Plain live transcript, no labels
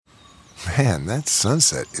Man, that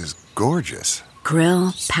sunset is gorgeous.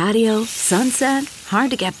 Grill, patio, sunset.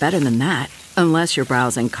 Hard to get better than that. Unless you're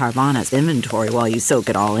browsing Carvana's inventory while you soak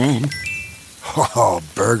it all in. Oh,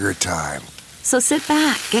 burger time. So sit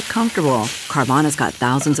back, get comfortable. Carvana's got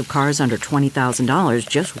thousands of cars under $20,000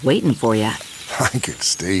 just waiting for you. I could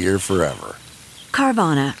stay here forever.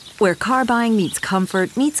 Carvana, where car buying meets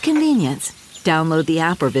comfort meets convenience. Download the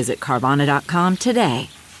app or visit Carvana.com today.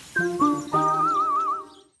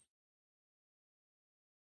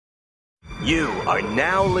 You are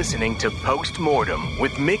now listening to Postmortem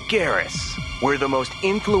with Mick Garris, where the most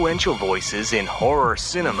influential voices in horror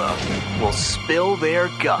cinema will spill their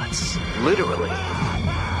guts, literally,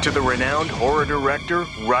 to the renowned horror director,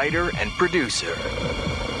 writer, and producer.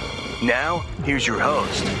 Now, here's your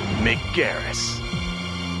host, Mick Garris.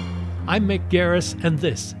 I'm Mick Garris, and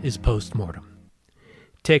this is Postmortem.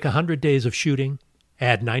 Take 100 days of shooting,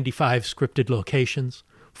 add 95 scripted locations,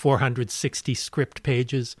 460 script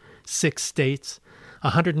pages, 6 states,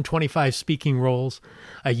 125 speaking roles,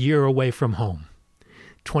 a year away from home.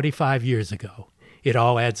 25 years ago, it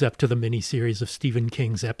all adds up to the miniseries of Stephen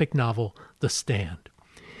King's epic novel, The Stand.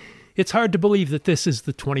 It's hard to believe that this is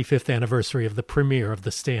the 25th anniversary of the premiere of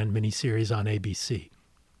The Stand miniseries on ABC.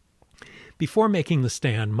 Before making The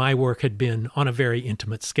Stand, my work had been on a very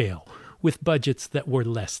intimate scale, with budgets that were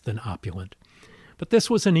less than opulent. But this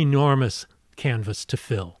was an enormous canvas to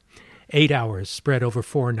fill. 8 hours spread over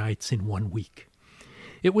 4 nights in 1 week.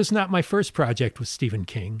 It was not my first project with Stephen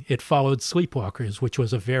King. It followed Sleepwalkers, which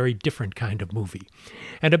was a very different kind of movie.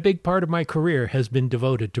 And a big part of my career has been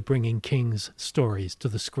devoted to bringing King's stories to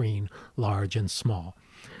the screen, large and small.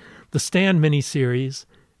 The Stand miniseries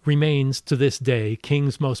remains to this day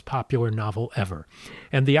King's most popular novel ever,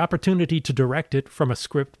 and the opportunity to direct it from a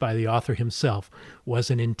script by the author himself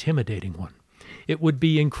was an intimidating one. It would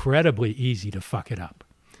be incredibly easy to fuck it up.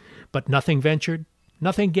 But nothing ventured,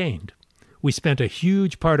 nothing gained. We spent a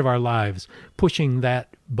huge part of our lives pushing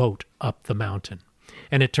that boat up the mountain,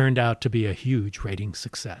 and it turned out to be a huge rating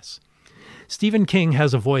success. Stephen King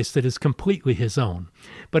has a voice that is completely his own,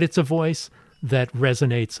 but it's a voice that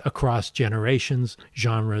resonates across generations,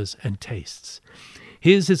 genres, and tastes.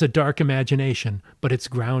 His is a dark imagination, but it's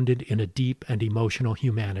grounded in a deep and emotional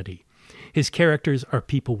humanity. His characters are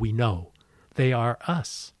people we know. They are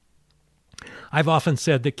us. I've often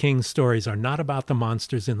said that King's stories are not about the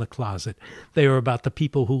monsters in the closet. They are about the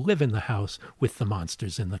people who live in the house with the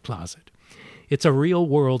monsters in the closet. It's a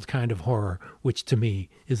real-world kind of horror, which to me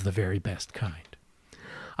is the very best kind.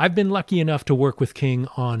 I've been lucky enough to work with King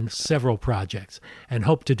on several projects and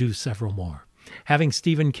hope to do several more. Having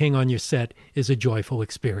Stephen King on your set is a joyful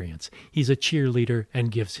experience. He's a cheerleader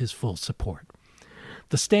and gives his full support.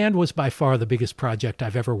 The Stand was by far the biggest project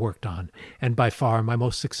I've ever worked on, and by far my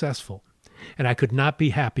most successful. And I could not be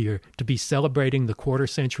happier to be celebrating the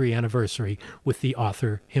quarter-century anniversary with the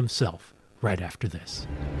author himself right after this.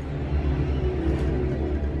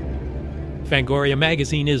 Fangoria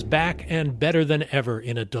magazine is back and better than ever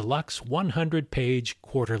in a deluxe 100-page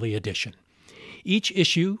quarterly edition. Each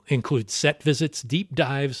issue includes set visits, deep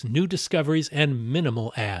dives, new discoveries, and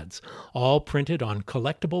minimal ads, all printed on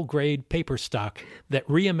collectible-grade paper stock that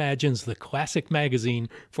reimagines the classic magazine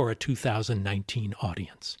for a 2019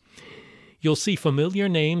 audience. You'll see familiar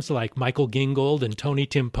names like Michael Gingold and Tony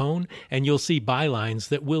Timpone, and you'll see bylines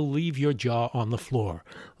that will leave your jaw on the floor,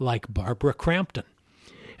 like Barbara Crampton.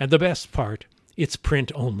 And the best part, it's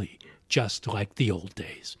print only, just like the old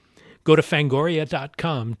days. Go to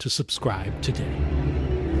Fangoria.com to subscribe today.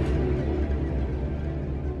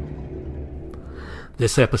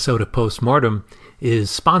 This episode of Postmortem is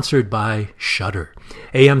sponsored by Shudder.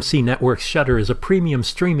 AMC Network's Shudder is a premium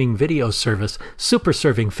streaming video service super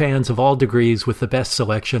serving fans of all degrees with the best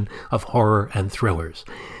selection of horror and thrillers.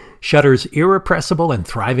 Shudder's irrepressible and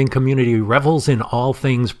thriving community revels in all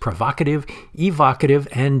things provocative, evocative,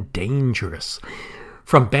 and dangerous.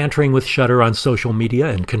 From bantering with Shudder on social media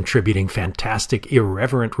and contributing fantastic,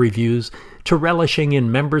 irreverent reviews, to relishing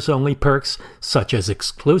in members-only perks such as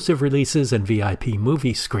exclusive releases and VIP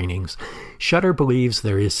movie screenings, Shudder believes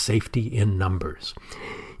there is safety in numbers.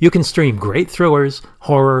 You can stream great thrillers,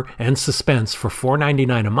 horror, and suspense for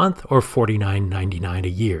 $4.99 a month or $49.99 a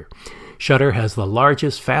year. Shudder has the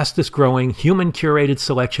largest, fastest-growing, human-curated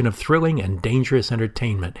selection of thrilling and dangerous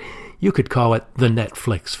entertainment. You could call it the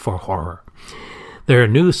Netflix for horror. There are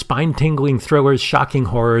new spine-tingling thrillers, shocking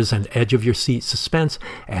horrors, and edge-of-your-seat suspense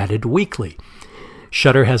added weekly.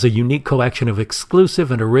 Shudder has a unique collection of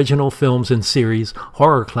exclusive and original films and series,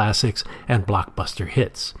 horror classics, and blockbuster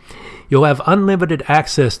hits. You'll have unlimited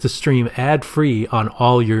access to stream ad-free on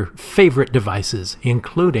all your favorite devices,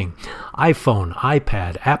 including iPhone,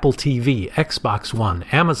 iPad, Apple TV, Xbox One,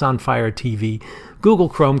 Amazon Fire TV, Google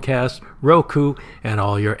Chromecast, Roku, and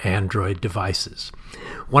all your Android devices.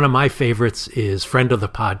 One of my favorites is friend of the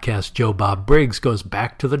podcast, Joe Bob Briggs, goes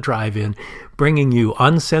back to the drive-in, bringing you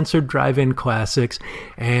uncensored drive-in classics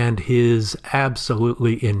and his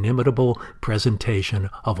absolutely inimitable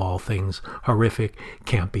presentation of all things horrific,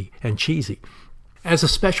 campy, and cheesy. As a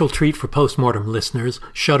special treat for Postmortem listeners,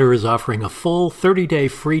 Shudder is offering a full 30-day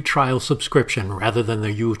free trial subscription rather than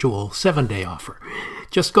their usual 7-day offer.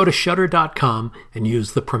 Just go to Shudder.com and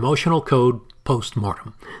use the promotional code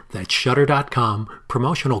Postmortem. That's Shudder.com,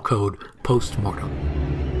 promotional code Postmortem.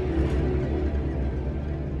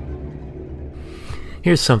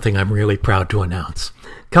 Here's something I'm really proud to announce.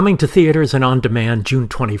 Coming to theaters and on demand June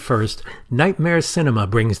 21st, Nightmare Cinema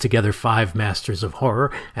brings together 5 masters of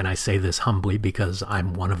horror, and I say this humbly because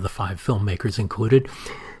I'm one of the 5 filmmakers included,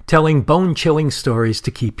 telling bone-chilling stories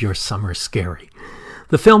to keep your summer scary.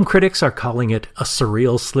 The film critics are calling it a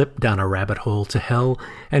surreal slip down a rabbit hole to hell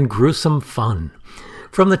and gruesome fun.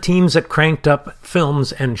 From the teams at Cranked Up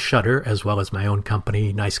Films and Shudder, as well as my own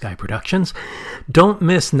company, Nice Guy Productions, don't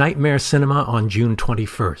miss Nightmare Cinema on June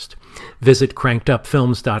 21st. Visit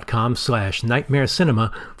crankedupfilms.com/Nightmare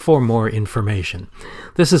Cinema for more information.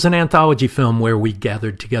 This is an anthology film where we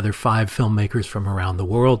gathered together 5 filmmakers from around the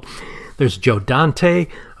world. There's Joe Dante,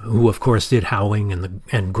 who of course did Howling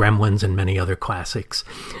and Gremlins and many other classics.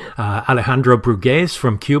 Alejandro Brugués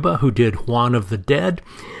from Cuba, who did Juan of the Dead.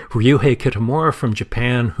 Ryuhei Kitamura from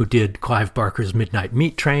Japan, who did Clive Barker's Midnight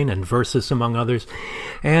Meat Train and Versus, among others.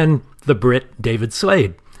 And the Brit David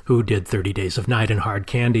Slade, who did 30 Days of Night and Hard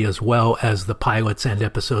Candy, as well as the pilots and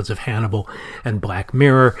episodes of Hannibal and Black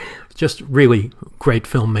Mirror. Just really great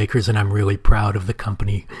filmmakers, and I'm really proud of the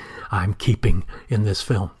company I'm keeping in this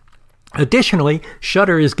film. Additionally,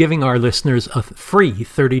 Shudder is giving our listeners a free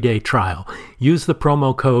 30-day trial. Use the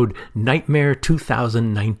promo code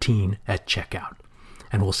NIGHTMARE2019 at checkout.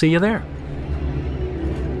 And we'll see you there.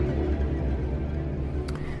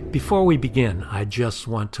 Before we begin, I just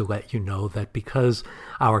want to let you know that because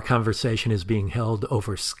our conversation is being held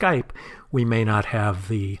over Skype, we may not have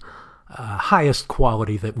the highest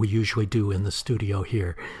quality that we usually do in the studio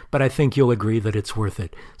here. But I think you'll agree that it's worth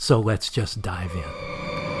it. So let's just dive in.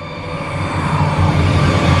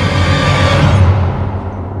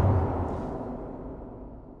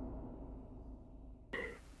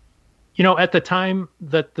 You know, at the time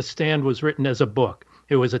that The Stand was written as a book,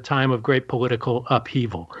 it was a time of great political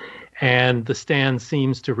upheaval, and The Stand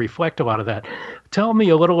seems to reflect a lot of that. Tell me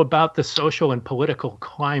a little about the social and political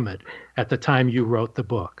climate at the time you wrote the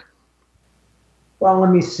book. Well,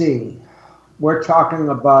 let me see. We're talking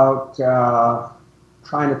about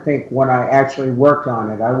trying to think when I actually worked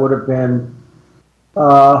on it. I would have been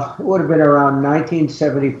around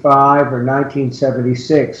 1975 or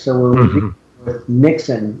 1976, so we were with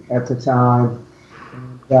Nixon at the time.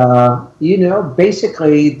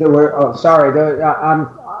 Basically there were.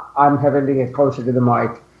 I'm having to get closer to the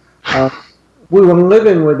mic. We were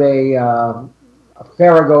living with a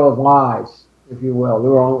farrago of lies, if you will.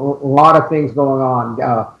 There were a lot of things going on.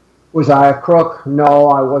 Was I a crook? No,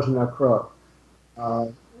 I wasn't a crook.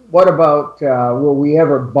 What about were we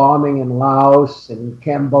ever bombing in Laos and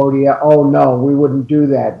Cambodia? Oh no, we wouldn't do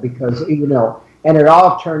that because and it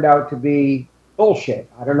all turned out to be bullshit.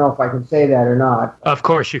 I don't know if I can say that or not. Of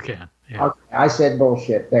course you can. Yeah. Okay, I said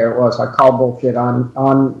bullshit. There it was. I called bullshit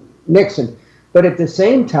on Nixon. But at the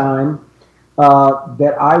same time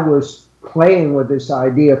that I was playing with this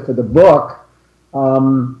idea for the book,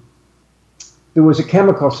 there was a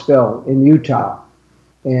chemical spill in Utah.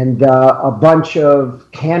 And a bunch of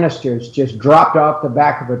canisters just dropped off the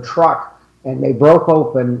back of a truck, and they broke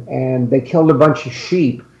open, and they killed a bunch of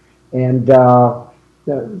sheep. And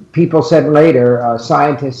people said later,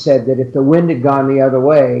 scientists said that if the wind had gone the other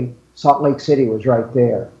way, Salt Lake City was right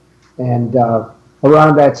there. And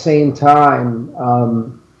around that same time,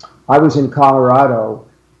 I was in Colorado,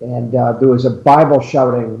 and there was a Bible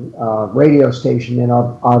shouting radio station in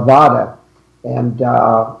Arvada. And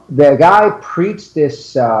the guy preached this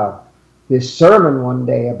sermon one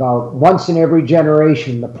day about once in every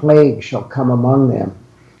generation the plague shall come among them.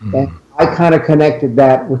 Mm-hmm. And I kind of connected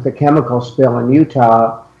that with the chemical spill in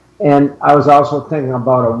Utah. And I was also thinking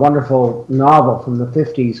about a wonderful novel from the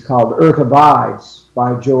 50s called Earth Abides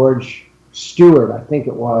by George Stewart, I think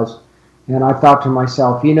it was. And I thought to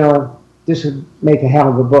myself, this would make a hell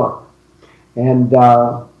of a book. And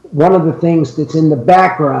one of the things that's in the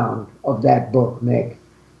background of that book, Mick,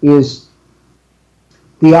 is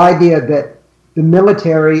the idea that the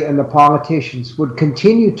military and the politicians would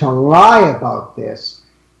continue to lie about this,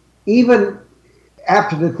 even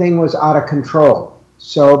after the thing was out of control.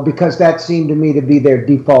 So, because that seemed to me to be their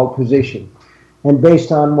default position. And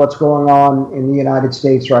based on what's going on in the United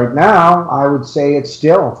States right now, I would say it's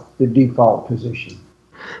still the default position.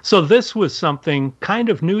 So this was something kind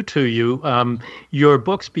of new to you. Your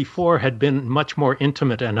books before had been much more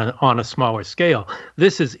intimate and on a smaller scale.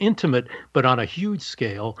 This is intimate, but on a huge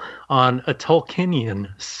scale, on a Tolkienian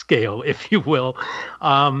scale, if you will.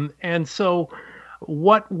 And so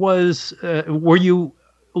what was, were you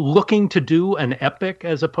looking to do an epic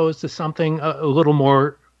as opposed to something a little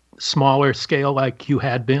more smaller scale like you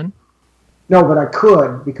had been? No, but I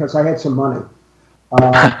could because I had some money.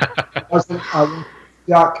 I wasn't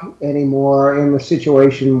stuck anymore in the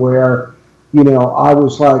situation where, I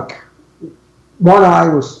was like, one eye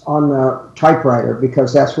was on the typewriter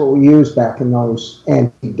because that's what we used back in those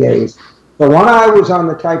antique days. So one eye was on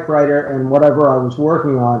the typewriter and whatever I was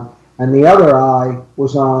working on, and the other eye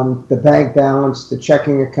was on the bank balance, the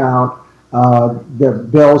checking account, the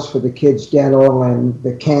bills for the kids' dental and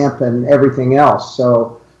the camp and everything else.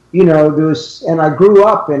 So, and I grew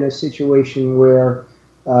up in a situation where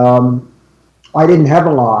I didn't have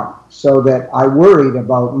a lot, so that I worried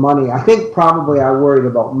about money. I think probably I worried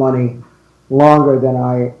about money longer than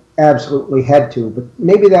I absolutely had to, but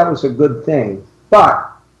maybe that was a good thing. But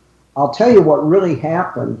I'll tell you what really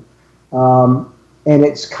happened, and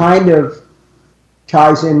it's kind of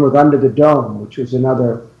ties in with Under the Dome, which was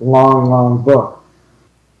another long, long book.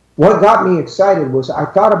 What got me excited was I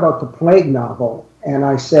thought about the Plague novel, and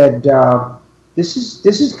I said, this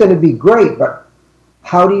is going to be great, but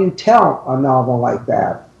how do you tell a novel like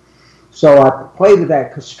that? So I played with that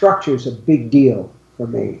because structure is a big deal for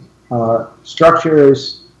me. Structure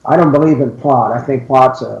is, I don't believe in plot. I think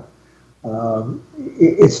plot's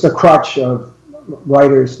it's the crutch of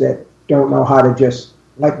writers that don't know how to just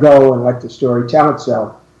let go and let the story tell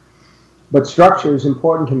itself. But structure is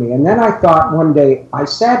important to me. And then I thought one day, I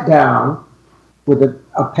sat down with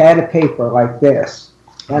a pad of paper like this,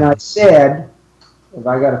 and I said, if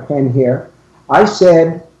I got a pen here, I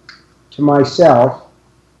said to myself,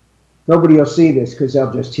 nobody will see this because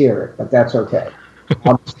they'll just hear it, but that's okay.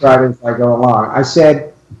 I'll describe it as I go along. I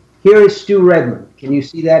said, here is Stu Redman. Can you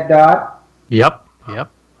see that dot? Yep.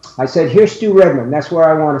 I said, here's Stu Redman. That's where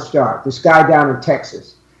I want to start. This guy down in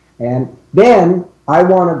Texas. And then I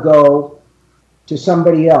want to go to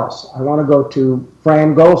somebody else. I want to go to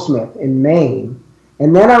Fran Goldsmith in Maine.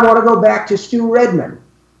 And then I want to go back to Stu Redman.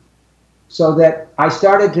 So that I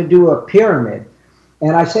started to do a pyramid,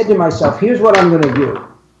 and I said to myself, here's what I'm going to do.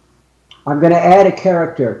 I'm going to add a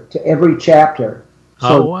character to every chapter.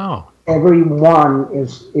 So wow. Every one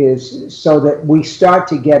is so that we start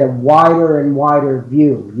to get a wider and wider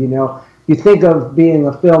view. You think of being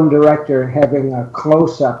a film director having a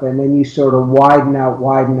close-up, and then you sort of widen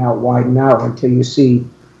out until you see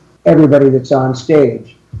everybody that's on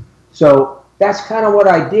stage. So that's kind of what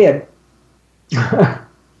I did.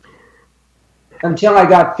 Until I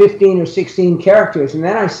got 15 or 16 characters. And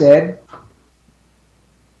then I said,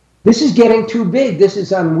 this is getting too big. This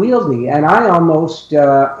is unwieldy. And I almost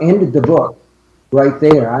ended the book right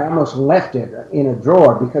there. I almost left it in a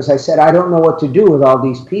drawer because I said, I don't know what to do with all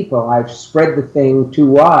these people. I've spread the thing too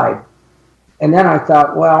wide. And then I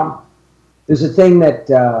thought, well, there's a thing that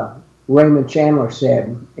Raymond Chandler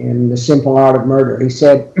said in The Simple Art of Murder. He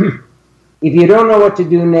said, if you don't know what to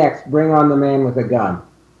do next, bring on the man with a gun.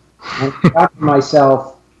 And I thought to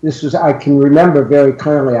myself, I can remember very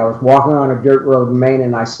clearly, I was walking on a dirt road in Maine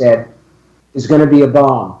and I said, there's going to be a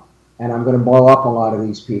bomb and I'm going to blow up a lot of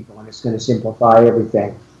these people and it's going to simplify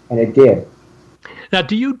everything. And it did. Now,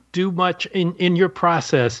 do you do much in your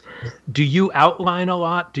process? Do you outline a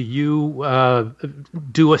lot? Do you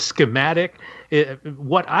do a schematic?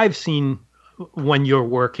 What I've seen when you're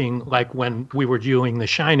working, like when we were doing The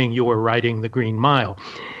Shining, you were writing The Green Mile.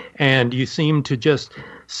 And you seem to just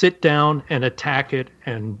sit down and attack it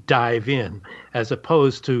and dive in, as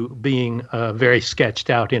opposed to being very sketched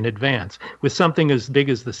out in advance. With something as big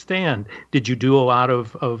as The Stand, did you do a lot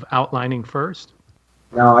of outlining first?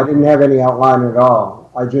 No, I didn't have any outline at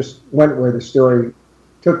all. I just went where the story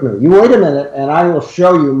took me. You wait a minute, and I will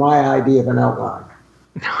show you my idea of an outline.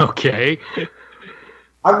 Okay.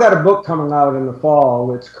 I've got a book coming out in the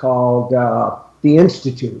fall. It's called The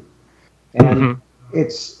Institute. And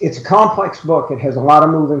it's a complex book. It has a lot of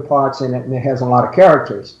moving parts in it, and it has a lot of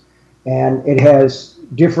characters. And it has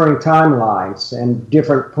differing timelines and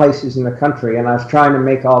different places in the country. And I was trying to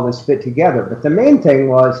make all this fit together. But the main thing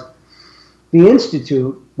was the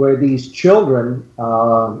Institute, where these children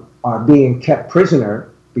are being kept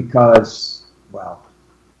prisoner because Well,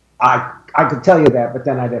 I could tell you that, but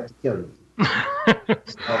then I'd have to kill you.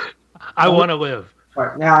 So, I want to live.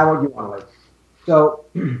 Right, now you want to live. So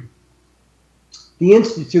the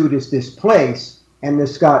Institute is this place, and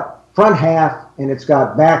it's got front half and it's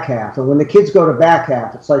got back half. And when the kids go to back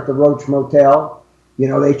half, it's like the Roach Motel. You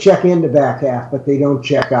know, they check into back half, but they don't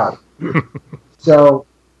check out. So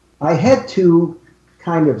I had to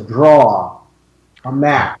kind of draw a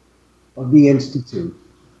map of the Institute.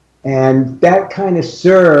 And that kind of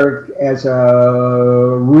served as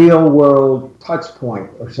a real world touch point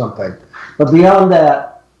or something. But beyond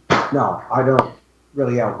that, no, I don't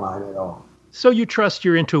really outline at all. So you trust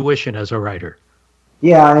your intuition as a writer?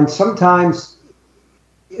 Yeah, and sometimes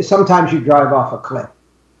you drive off a cliff.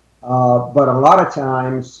 But a lot of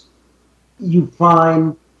times you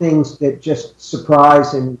find things that just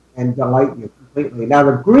surprise and delight you completely. Now,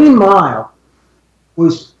 the Green Mile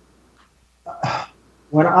was,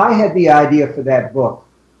 when I had the idea for that book,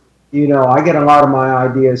 you know, I get a lot of my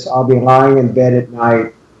ideas. I'll be lying in bed at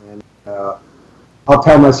night and I'll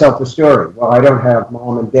tell myself a story. Well, I don't have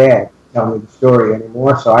mom and dad tell me the story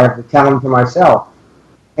anymore, so I have to tell them to myself.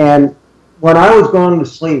 And when I was going to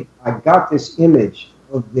sleep, I got this image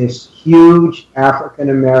of this huge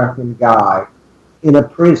African-American guy in a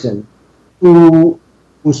prison who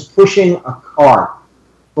was pushing a cart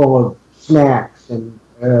full of snacks and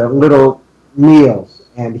little meals,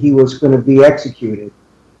 and he was going to be executed.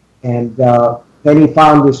 And then he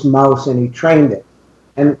found this mouse and he trained it.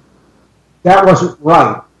 And that wasn't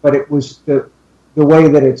right, but it was the way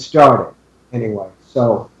that it started anyway.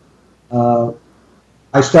 So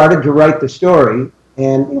I started to write the story,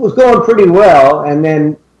 and it was going pretty well. And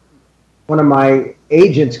then one of my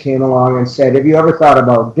agents came along and said, have you ever thought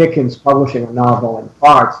about Dickens publishing a novel in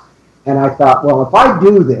parts? And I thought, well, if I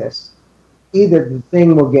do this, either the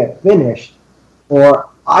thing will get finished or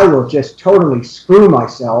I will just totally screw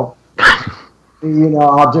myself. You know,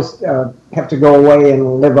 I'll just have to go away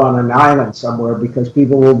and live on an island somewhere because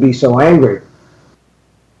people will be so angry.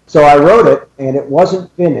 So I wrote it, and it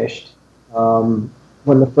wasn't finished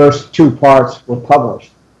when the first 2 parts were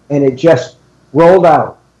published. And it just rolled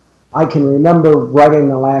out. I can remember writing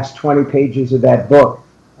the last 20 pages of that book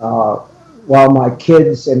while my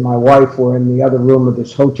kids and my wife were in the other room of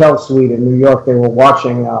this hotel suite in New York. They were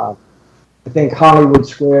watching, I think, Hollywood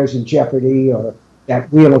Squares and Jeopardy or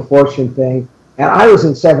that Wheel of Fortune thing. And I was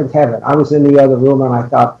in seventh heaven. I was in the other room, and I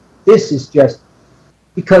thought, this is just...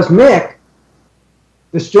 Because, Mick,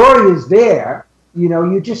 the story is there. You know,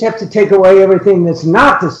 you just have to take away everything that's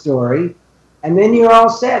not the story, and then you're all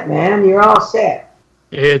set, man. You're all set.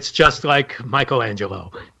 It's just like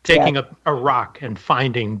Michelangelo, taking a rock and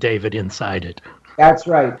finding David inside it. That's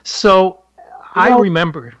right. So I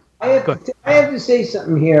remember... I have to say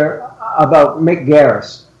something here about Mick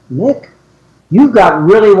Garris. Mick, you've got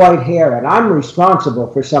really white hair, and I'm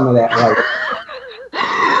responsible for some of that white.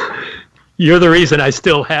 You're the reason I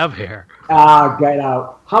still have hair. Get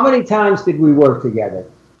out. How many times did we work together?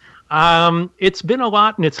 It's been a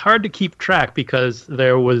lot, and it's hard to keep track because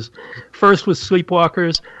there was, first was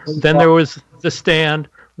Sleepwalkers, then there was The Stand,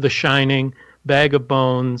 The Shining, Bag of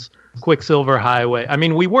Bones, Quicksilver Highway. I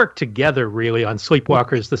mean, we worked together really on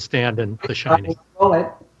Sleepwalkers, The Stand, and The Shining.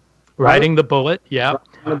 Riding the Bullet, yeah.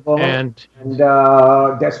 And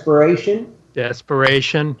Desperation.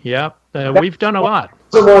 Desperation, yeah. We've done a lot.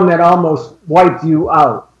 The one that almost wiped you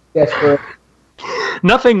out. Desperation.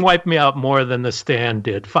 Nothing wiped me out more than The Stand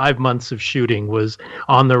did. 5 months of shooting was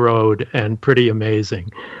on the road and pretty amazing.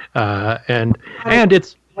 And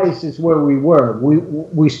it's places where we were.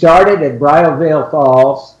 We started at Bridal Veil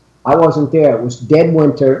Falls. I wasn't there. It was dead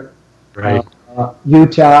winter. Right.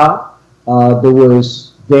 Utah. There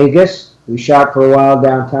was Vegas. We shot for a while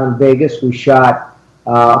downtown Vegas. We shot.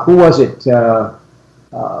 Who was it?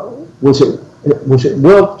 Was it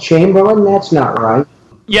Wilt Chamberlain? That's not right.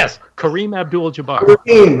 Yes, Kareem Abdul-Jabbar.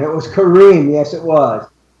 Kareem. It was Kareem. Yes, it was.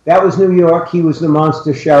 That was New York. He was the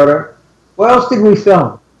monster shouter. Where else did we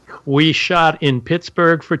film? We shot in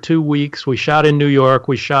Pittsburgh for 2 weeks. We shot in New York.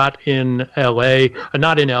 We shot in L.A.,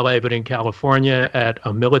 not in L.A., but in California at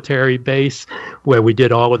a military base where we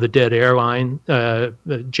did all of the Dead Airline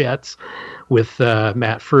jets with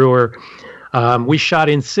Matt Frewer. We shot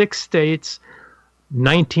in 6 states,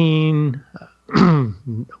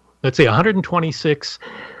 126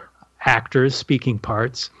 actors speaking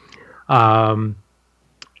parts, and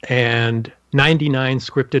 99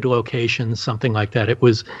 scripted locations, something like that. It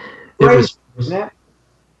was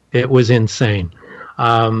insane.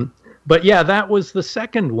 But yeah, that was the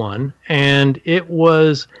second one, and it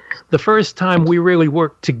was the first time we really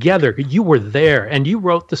worked together. You were there, and you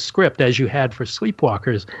wrote the script as you had for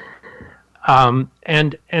Sleepwalkers. And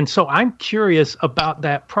so I'm curious about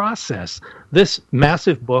that process. This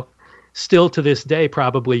massive book, still to this day,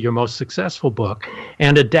 probably your most successful book,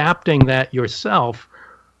 and adapting that yourself.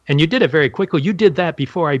 And you did it very quickly. You did that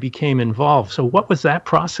before I became involved. So what was that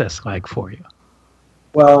process like for you?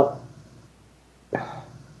 Well,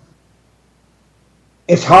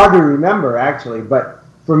 it's hard to remember, actually, but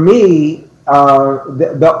for me,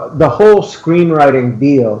 the whole screenwriting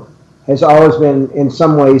deal has always been, in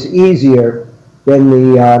some ways, easier than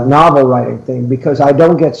the novel writing thing, because I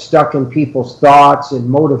don't get stuck in people's thoughts and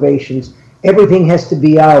motivations. Everything has to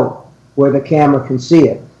be out where the camera can see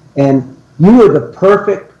it. And you are the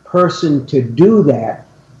perfect person to do that,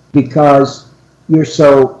 because you're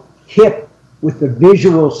so hip with the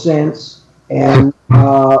visual sense, and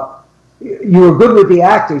you were good with the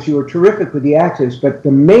actors. You were terrific with the actors. But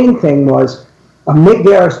the main thing was, a Mick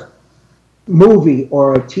Garris movie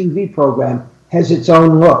or a TV program has its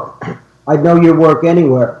own look. I'd know your work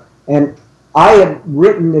anywhere. And I had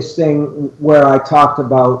written this thing where I talked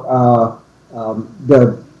about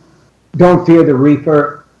the Don't Fear the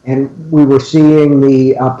Reaper, and we were seeing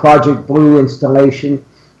the Project Blue installation.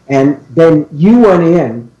 And then you went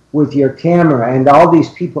in with your camera, and all these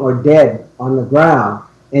people are dead on the ground,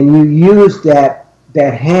 and you used that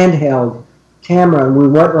handheld camera, and we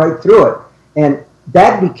went right through it. And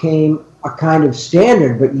that became a kind of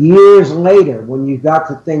standard. But years later, when you got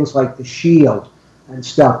to things like The Shield and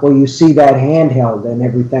stuff, where you see that handheld and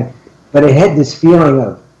everything, but it had this feeling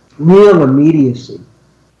of real immediacy.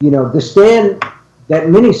 You know, The Stand, that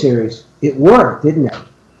miniseries, it worked, didn't it?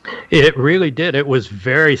 It really did. It was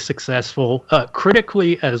very successful,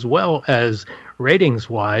 critically as well as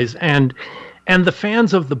ratings-wise, and the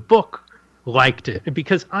fans of the book liked it,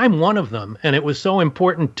 because I'm one of them, and it was so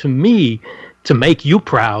important to me to make you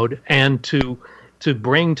proud and to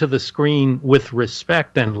bring to the screen with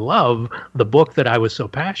respect and love the book that I was so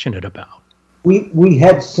passionate about. We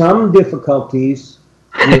had some difficulties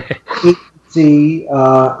with ABC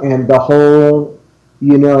and the whole,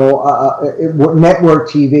 network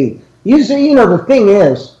TV. The thing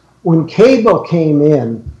is, when cable came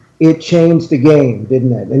in, it changed the game,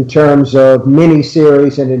 didn't it? In terms of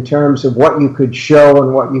miniseries and in terms of what you could show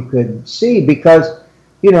and what you could see. Because,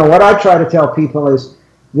 what I try to tell people is,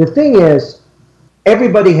 the thing is,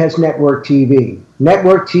 everybody has network TV.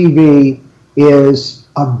 Network TV is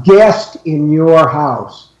a guest in your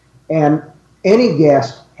house. And any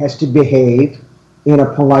guest has to behave in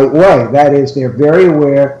a polite way. That is, they're very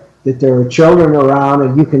aware that there are children around,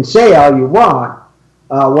 and you can say all you want.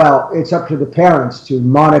 Well, it's up to the parents to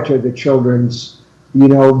monitor the children's,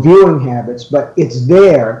 viewing habits, but it's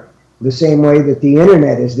there the same way that the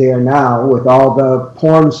internet is there now with all the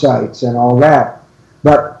porn sites and all that.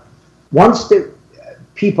 But once the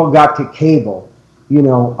people got to cable,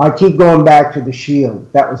 I keep going back to The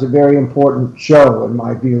Shield. That was a very important show in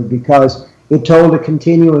my view, because it told a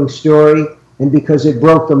continuing story and because it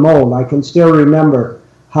broke the mold. I can still remember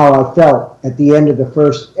how I felt at the end of the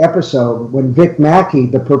first episode when Vic Mackey,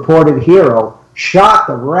 the purported hero, shot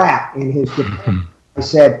the rat in his defense. I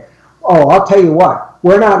said, I'll tell you what,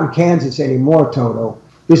 we're not in Kansas anymore, Toto.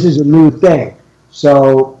 This is a new thing.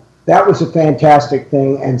 So that was a fantastic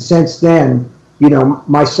thing. And since then,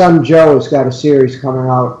 my son Joe has got a series coming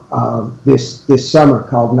out this summer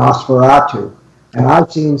called Nosferatu. And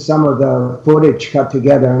I've seen some of the footage cut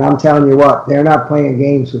together, and I'm telling you what, they're not playing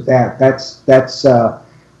games with that. That's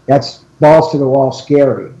balls to the wall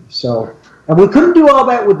scary. So, and we couldn't do all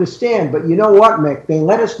that with The Stand, but you know what, Mick? They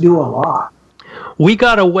let us do a lot. We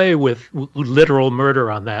got away with literal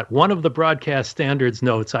murder on that. One of the broadcast standards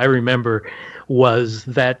notes I remember was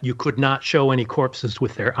that you could not show any corpses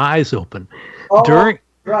with their eyes open.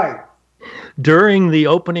 During the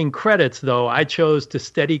opening credits, though, I chose to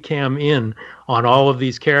Steadicam in on all of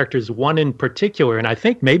these characters, one in particular, and I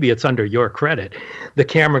think maybe it's under your credit. The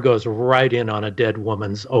camera goes right in on a dead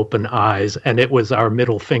woman's open eyes, and it was our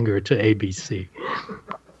middle finger to ABC.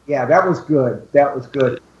 Yeah, that was good. That was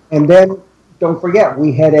good. And then, don't forget,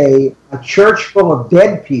 we had a church full of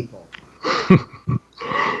dead people.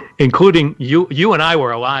 Including you and I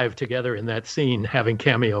were alive together in that scene, having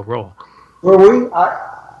cameo role. Were we?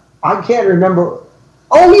 I can't remember.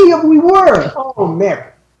 Oh, yeah, we were. Oh,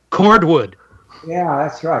 Mick. Cordwood. Yeah,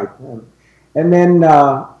 that's right. And then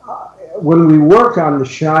when we worked on The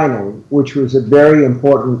Shining, which was a very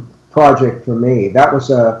important project for me, that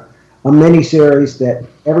was a miniseries that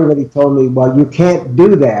everybody told me, well, you can't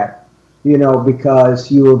do that,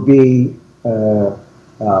 because you will be, the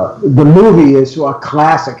movie is a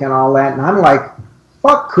classic and all that. And I'm like,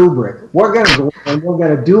 fuck Kubrick. We're going to go and we're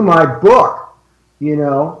going to do my book,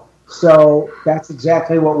 So that's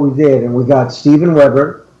exactly what we did. And we got Steven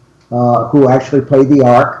Weber, who actually played the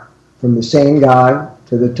Ark, from the sane guy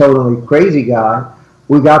to the totally crazy guy.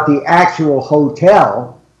 We got the actual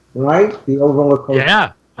hotel, right? The Overlook Hotel.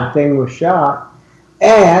 Yeah. The thing was shot.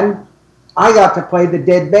 And I got to play the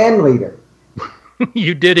dead band leader.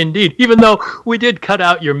 You did indeed, even though we did cut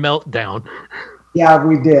out your meltdown. Yeah,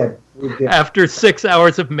 we did. After 6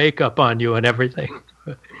 hours of makeup on you and everything.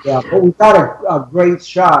 Yeah, but we got a great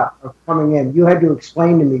shot of coming in. You had to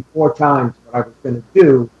explain to me 4 times what I was going to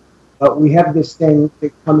do, but we have this thing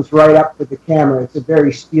that comes right up to the camera. It's a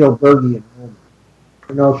very Spielbergian moment. I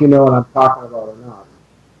don't know if you know what I'm talking about or not.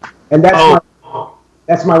 And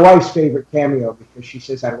that's my wife's favorite cameo because she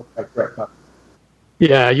says I look like Brett Butler.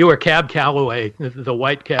 Yeah, you were Cab Calloway, the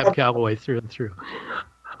white Cab Calloway through and through.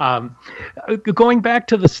 Going back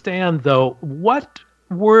to The Stand, though, what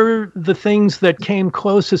were the things that came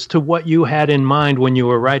closest to what you had in mind when you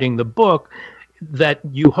were writing the book that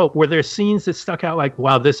you hope? Were there scenes that stuck out like,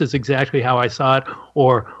 wow, this is exactly how I saw it?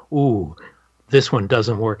 Or, ooh, this one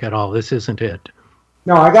doesn't work at all. This isn't it.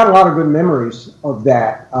 No, I got a lot of good memories of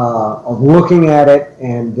that, of looking at it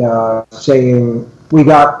and saying we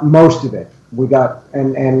got most of it. We got,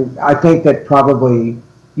 and I think that probably,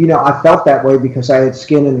 I felt that way because I had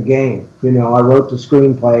skin in the game. I wrote the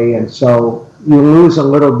screenplay, and so you lose a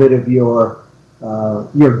little bit of your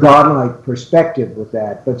godlike perspective with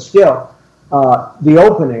that. But still, the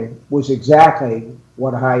opening was exactly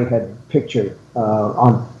what I had pictured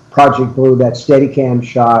on Project Blue, that Steadicam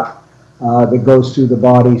shot that goes through the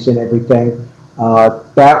bodies and everything.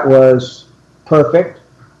 That was perfect.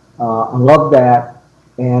 I love that.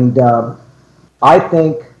 And I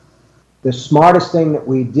think the smartest thing that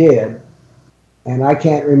we did, and I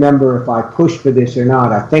can't remember if I pushed for this or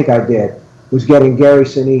not, I think I did, was getting Gary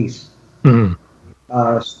Sinise,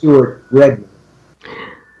 Stuart Redman.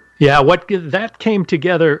 Yeah, that came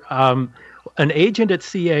together. An agent at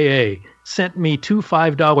CAA sent me 2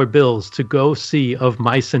 $5 bills to go see Of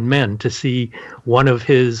Mice and Men, to see one of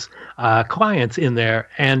his clients in there.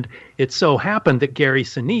 And it so happened that Gary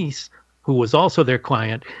Sinise, who was also their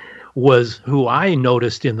client, was who I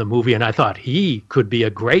noticed in the movie, and I thought he could be a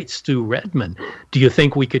great Stu Redman. Do you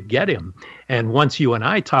think we could get him? And once you and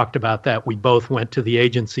I talked about that, we both went to the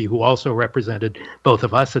agency, who also represented both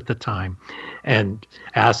of us at the time, and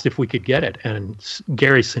asked if we could get it. And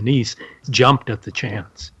Gary Sinise jumped at the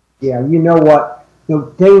chance. Yeah, you know what? The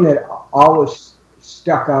thing that always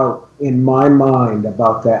stuck out in my mind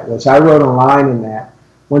about that was, I wrote a line in that,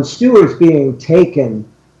 when Stu was being taken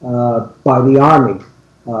by the Army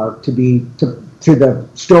to the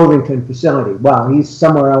Stovington facility. Well, he's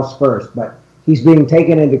somewhere else first, but he's being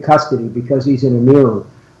taken into custody because he's an immune.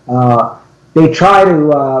 They try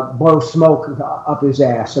to blow smoke up his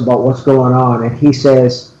ass about what's going on, and he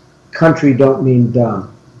says, "Country don't mean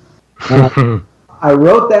dumb." I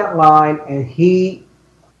wrote that line, and he,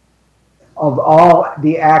 of all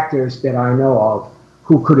the actors that I know of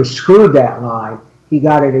who could have screwed that line, he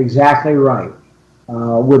got it exactly right,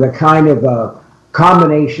 with a kind of a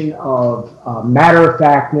combination of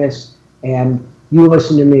matter-of-factness and you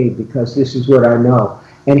listen to me because this is what I know.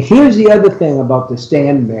 And here's the other thing about The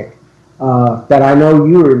Stand, Mick, that I know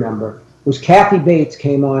you remember, was Kathy Bates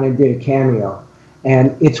came on and did a cameo.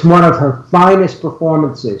 And it's one of her finest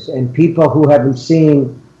performances, and people who haven't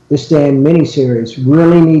seen the Stand miniseries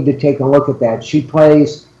really need to take a look at that. She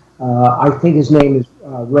plays, I think his name is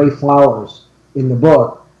Ray Flowers in the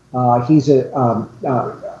book. He's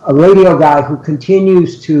a radio guy who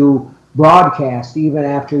continues to broadcast even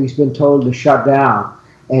after he's been told to shut down.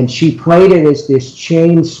 And she played it as this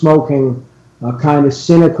chain-smoking, kind of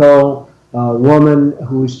cynical woman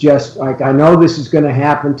who's just like, I know this is going to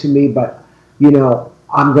happen to me, but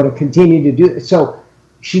I'm going to continue to do it. So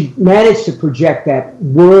she managed to project that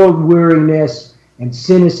world weariness and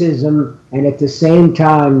cynicism, and at the same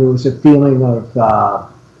time there was a feeling of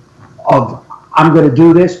I'm going to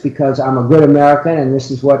do this because I'm a good American, and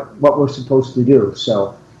this is what we're supposed to do.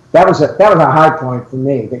 So that was a high point for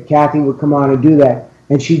me, that Kathy would come on and do that,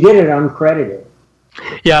 and she did it uncredited.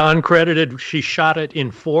 Yeah, uncredited. She shot it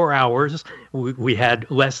in 4 hours. We had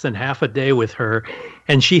less than half a day with her,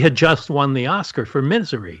 and she had just won the Oscar for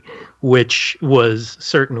Misery, which was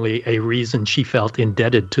certainly a reason she felt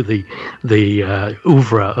indebted to the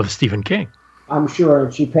oeuvre of Stephen King. I'm sure,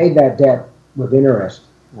 and she paid that debt with interest.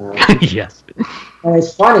 Yes. And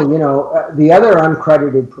it's funny, the other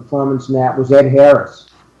uncredited performance in that was Ed Harris.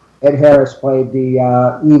 Ed Harris played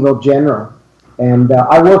the evil general. And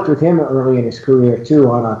I worked with him early in his career too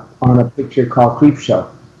on a picture called Creepshow.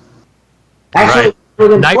 Actually,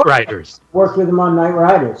 right. Night Riders. Worked with him on Night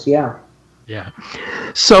Riders, yeah. Yeah.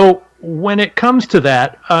 So when it comes to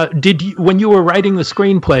that, when you were writing the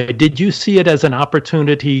screenplay, did you see it as an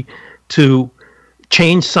opportunity to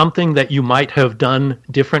change something that you might have done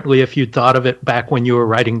differently if you'd thought of it back when you were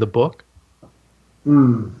writing the book?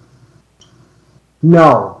 No,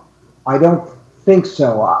 I don't think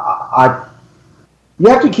so. You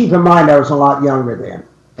have to keep in mind I was a lot younger then.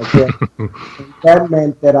 Okay, that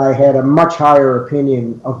meant that I had a much higher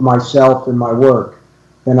opinion of myself and my work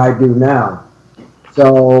than I do now.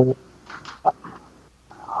 So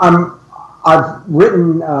I've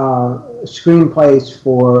written screenplays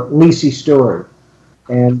for Lisey Story,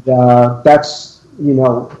 and that's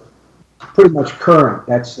pretty much current.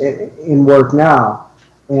 That's in work now,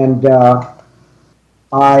 and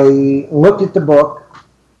I looked at the book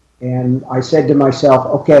and I said to myself,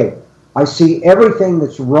 okay, I see everything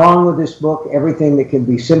that's wrong with this book, everything that can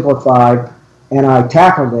be simplified, and I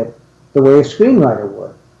tackled it the way a screenwriter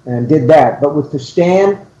would, and did that. But with The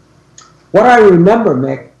Stand, what I remember,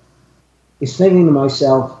 Mick, is thinking to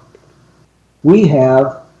myself, we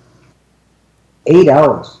have 8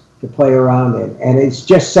 hours to play around in, and it's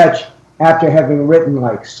just such, after having written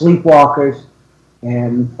like Sleepwalkers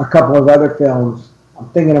and a couple of other films, I'm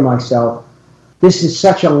thinking to myself, this is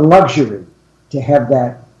such a luxury to have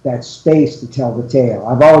that space to tell the tale.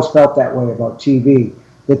 I've always felt that way about TV,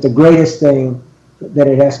 that the greatest thing that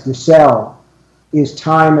it has to sell is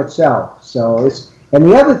time itself. And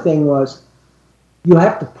the other thing was, you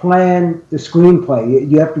have to plan the screenplay.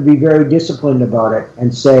 You have to be very disciplined about it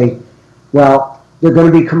and say, well, there are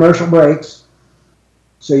going to be commercial breaks,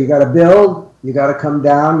 so you got to build, you got to come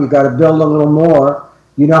down, you got to build a little more.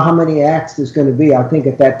 You know how many acts there's going to be. I think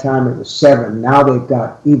at that time it was 7. Now they've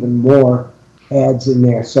got even more ads in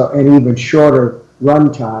there, and even shorter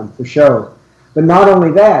run time for shows. But not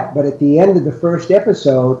only that, but at the end of the first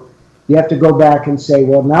episode, you have to go back and say,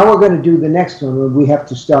 well, now we're going to do the next one, and we have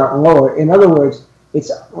to start lower. In other words,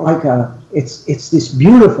 it's like it's this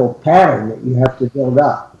beautiful pattern that you have to build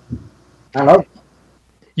up. I love it.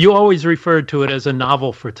 You always referred to it as a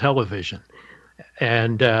novel for television,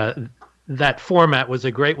 and that format was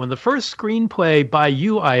a great one. The first screenplay by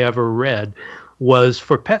you I ever read was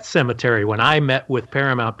for Pet Sematary. When I met with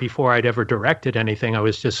Paramount, before I'd ever directed anything, I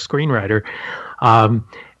was just screenwriter.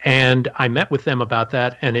 And I met with them about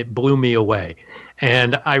that, and it blew me away.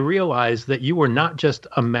 And I realized that you were not just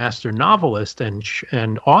a master novelist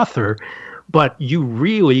and author, but you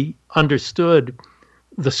really understood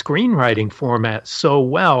the screenwriting format so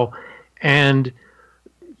well. And,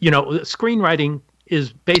 screenwriting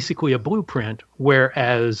is basically a blueprint,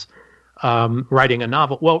 whereas writing a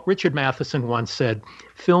novel, well, Richard Matheson once said,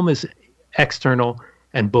 film is external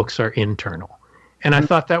and books are internal. And I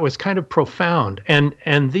thought that was kind of profound. And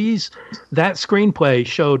that screenplay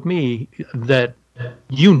showed me that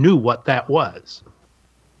you knew what that was.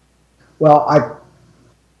 Well,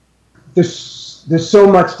 there's so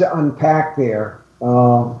much to unpack there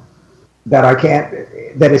that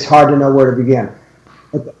it's hard to know where to begin.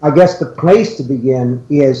 I guess the place to begin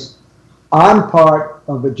is, I'm part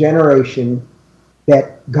of a generation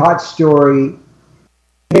that got story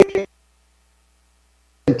in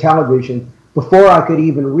television before I could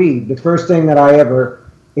even read. The first thing that I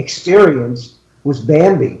ever experienced was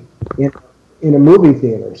Bambi in a movie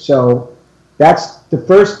theater. So that's the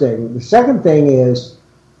first thing. The second thing is,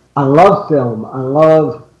 I love film. I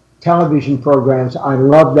love television programs. I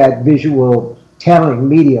love that visual telling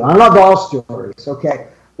medium. I love all stories, okay?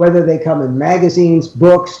 Whether they come in magazines,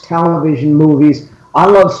 books, television, movies. I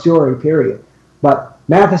love story, period. But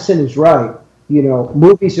Matheson is right.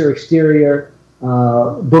 Movies are exterior,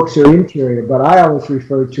 books are interior, but I always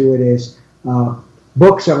refer to it as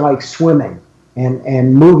books are like swimming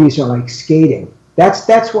and movies are like skating.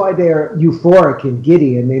 That's why they're euphoric and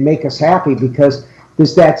giddy, and they make us happy, because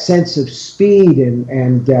there's that sense of speed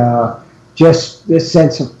and just this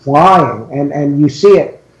sense of flying, and you see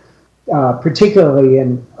it particularly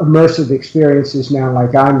in immersive experiences now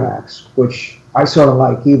like IMAX, which I sort of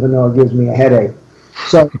like, even though it gives me a headache.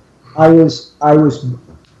 So I was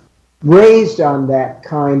raised on that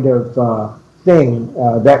kind of thing,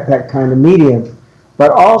 that kind of medium,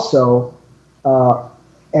 but also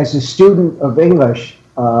as a student of English,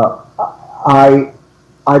 I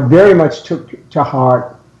very much took to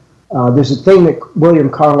heart. There's a thing that William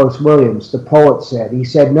Carlos Williams, the poet, said. He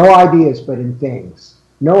said, "No ideas but in things.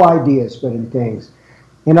 No ideas but in things."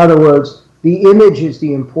 In other words, the image is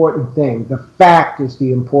the important thing. The fact is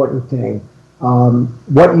the important thing.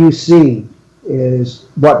 What you see is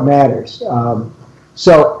what matters.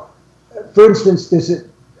 So, for instance, there's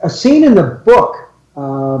a scene in the book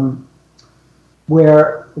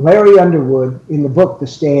where Larry Underwood, in the book The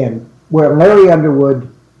Stand, where Larry Underwood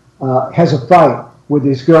has a fight with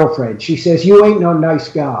his girlfriend. She says, "You ain't no nice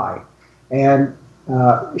guy," and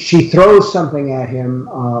she throws something at him,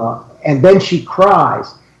 and then she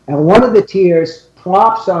cries, and one of the tears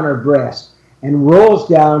plops on her breast and rolls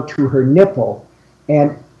down to her nipple,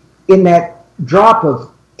 and in that drop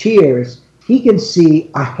of tears, he can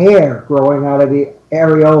see a hair growing out of the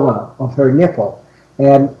areola of her nipple,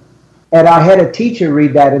 and I had a teacher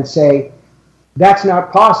read that and say, "That's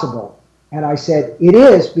not possible," and I said, "It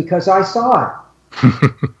is, because I saw it."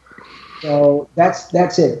 So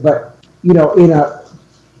that's it. But you know,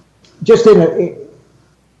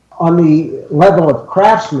 on the level of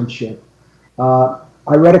craftsmanship,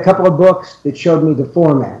 I read a couple of books that showed me the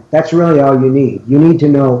format. That's really all you need. You need to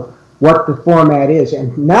know what the format is,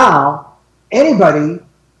 and now anybody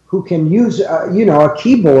who can use a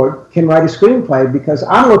keyboard can write a screenplay, because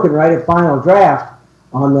I'm looking right at Final Draft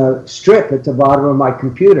on the strip at the bottom of my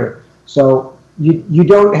computer. So you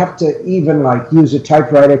don't have to even use a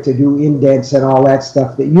typewriter to do indents and all that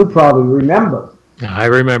stuff that you probably remember. I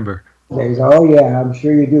remember. They say, "Oh yeah, I'm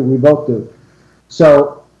sure you do. We both do."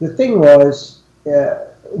 So the thing was,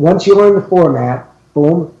 once you learn the format,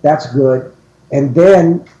 boom, that's good, and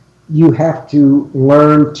then you have to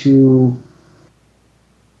learn to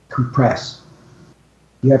compress.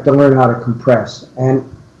 You have to learn how to compress, and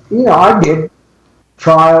I did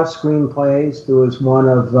trial screenplays. There was one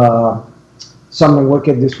of Something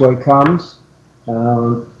Wicked This Way Comes. There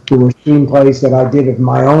were screenplays that I did of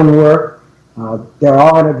my own work. They're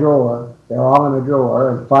all in a drawer.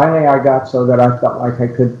 And finally I got so that I felt like I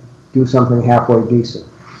could do something halfway decent.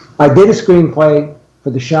 I did a screenplay for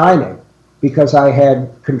The Shining because I had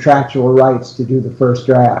contractual rights to do the first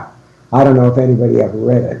draft. I don't know if anybody ever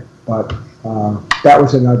read it, but that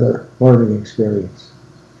was another learning experience.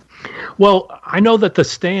 Well, I know that The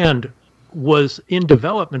Stand was in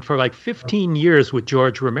development for 15 years with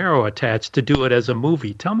George Romero attached to do it as a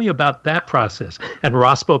movie. Tell me about that process. And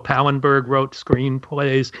Rospo Pallenberg wrote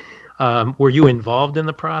screenplays. Were you involved in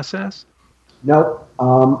the process? No.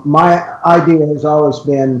 My idea has always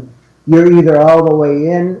been, you're either all the way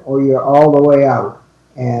in or you're all the way out.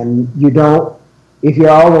 And if you're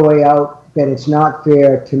all the way out, then it's not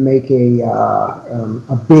fair to make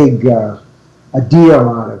a big deal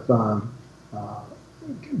out of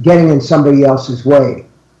getting in somebody else's way,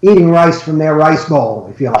 eating rice from their rice bowl,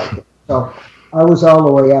 if you like it. So I was all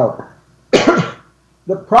the way out.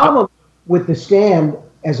 The problem with The Stand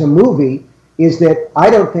as a movie is that I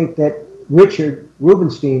don't think that Richard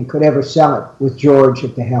Rubenstein could ever sell it with George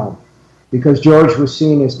at the helm, because George was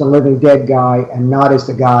seen as the living dead guy and not as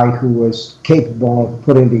the guy who was capable of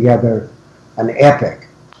putting together an epic.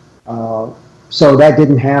 So that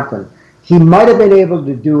didn't happen. He might have been able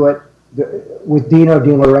to do it with Dino De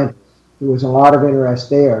Laurentiis. There was a lot of interest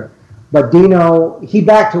there. But Dino, he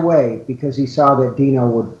backed away because he saw that Dino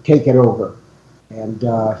would take it over. And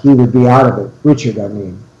he would be out of it. Richard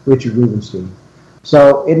Rubenstein.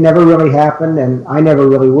 So it never really happened, and I never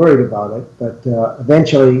really worried about it. But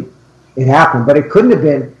eventually it happened. But it couldn't have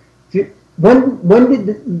been... When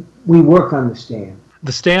did we work on The Stand?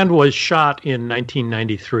 The Stand was shot in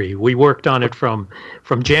 1993. We worked on it from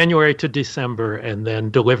January to December and then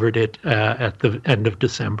delivered it at the end of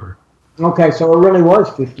December. Okay, so it really was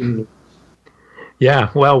 15 years. Yeah,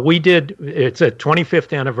 well, we did. It's a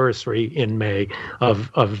 25th anniversary in May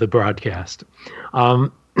of the broadcast.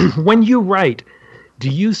 When you write, do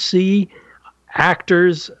you see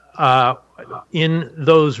actors in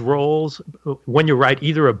those roles when you write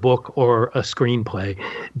either a book or a screenplay?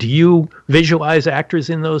 Do you visualize actors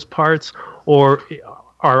in those parts, or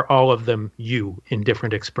are all of them you in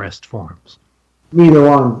different expressed forms? Neither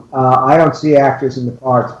one. I don't see actors in the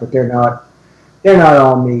parts, but they're not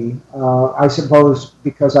all me. I suppose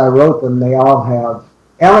because I wrote them, they all have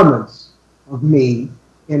elements of me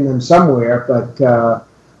in them somewhere, but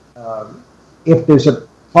if there's a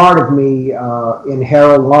part of me in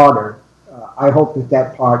Harold Lauder, I hope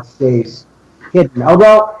that part stays hidden.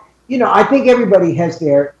 Although, I think everybody has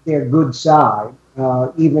their good side.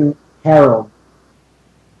 Even Harold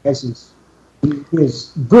has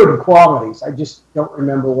his good qualities. I just don't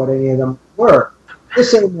remember what any of them were. The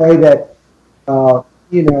same way that,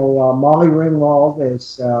 Molly Ringwald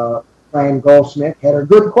as Fran Goldsmith had her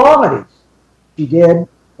good qualities. She did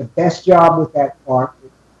the best job with that part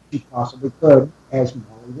that she possibly could as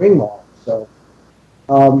Molly Ringwald. So,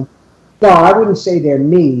 no, I wouldn't say they're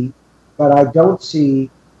me, but I don't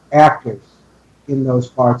see actors in those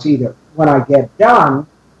parts either. When I get done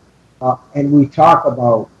and we talk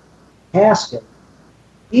about casting,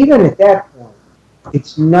 even at that point,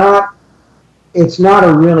 it's not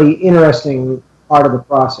a really interesting part of the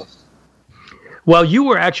process. Well, you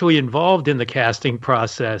were actually involved in the casting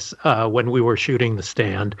process when we were shooting The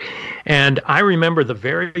Stand. And I remember the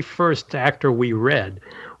very first actor we read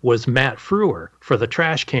was Matt Frewer for The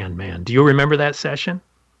Trash Can Man. Do you remember that session?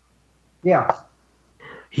 Yeah.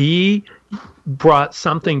 He brought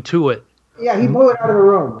something to it. Yeah, he blew it out of the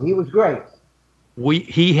room. He was great.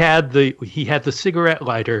 He had the cigarette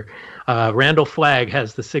lighter. Randall Flagg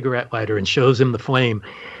has the cigarette lighter and shows him the flame.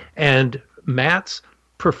 And Matt's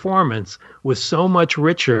performance was so much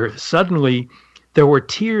richer. Suddenly, there were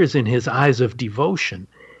tears in his eyes of devotion.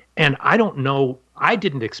 And I don't know, I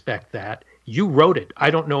didn't expect that. You wrote it. I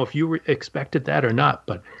don't know if you expected that or not,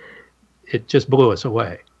 but it just blew us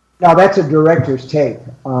away. Now, that's a director's take.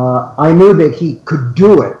 I knew that he could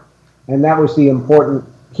do it, and that was the important.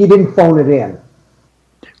 He didn't phone it in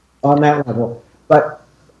on that level. But,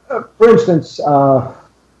 for instance, I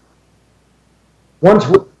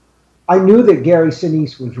knew that Gary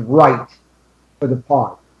Sinise was right for the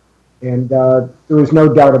part, and there was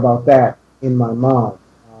no doubt about that in my mind.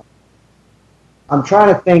 I'm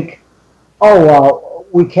trying to think.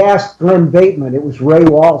 We cast Glenn Bateman. It was Ray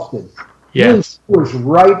Walston. Yes. He was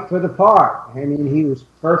right for the part. I mean, he was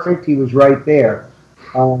perfect. He was right there.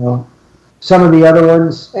 Some of the other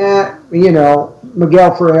ones,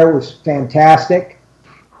 Miguel Ferrer was fantastic.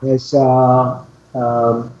 As Lloyd.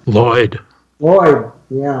 Lloyd.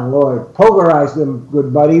 Pulverized him,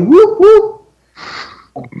 good buddy. Whoop, whoop.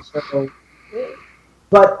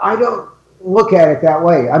 But I don't look at it that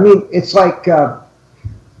way. I mean, it's like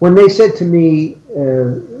when they said to me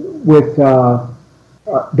with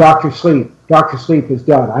Dr. Sleep, Dr. Sleep is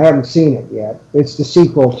done. I haven't seen it yet. It's the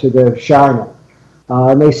sequel to The Shining.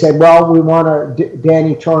 And they said, well, we want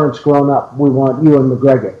Danny Torrance grown up. We want Ewan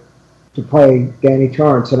McGregor to play Danny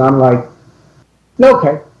Torrance. And I'm like,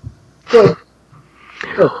 okay, good.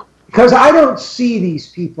 Because I don't see these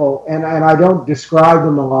people, and I don't describe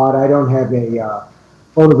them a lot. I don't have a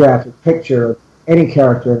photographic picture of any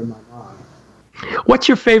character in my mind. What's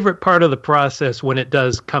your favorite part of the process when it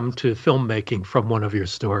does come to filmmaking from one of your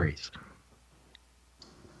stories?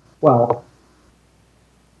 Well,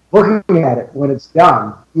 looking at it when it's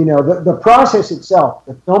done, the process itself,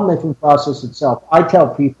 the filmmaking process itself, I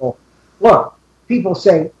tell people, look, people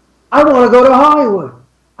say, I want to go to Hollywood.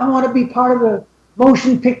 I want to be part of the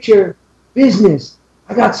motion picture business.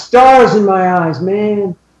 I got stars in my eyes,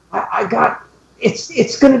 man.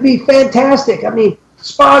 It's going to be fantastic. I mean,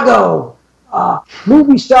 Spago,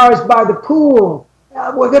 movie stars by the pool.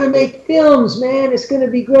 We're going to make films, man. It's going to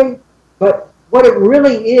be great. But what it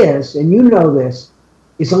really is, and you know this,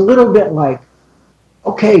 is a little bit like,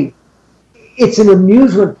 okay, it's an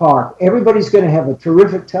amusement park. Everybody's going to have a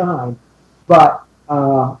terrific time, but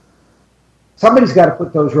somebody's got to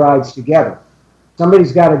put those rides together.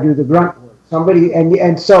 Somebody's got to do the grunt work.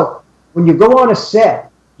 And so when you go on a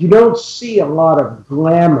set, you don't see a lot of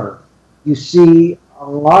glamour. You see a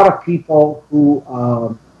lot of people who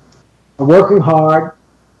are working hard.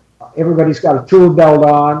 Everybody's got a tool belt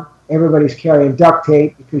on. Everybody's carrying duct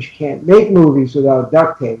tape because you can't make movies without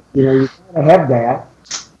duct tape. You gotta have that.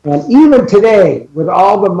 And even today, with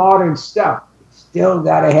all the modern stuff, you still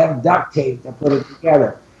gotta have duct tape to put it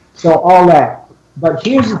together. So all that. But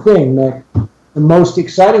here's the thing, Mick. The most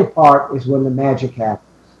exciting part is when the magic happens.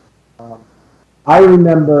 I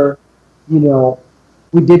remember, we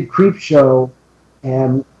did Creepshow,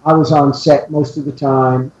 and I was on set most of the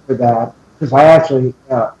time for that, because I actually,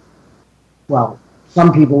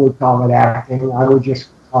 some people would call it acting. I would just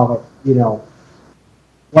call it,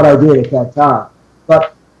 what I did at that time.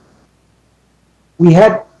 But we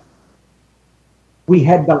had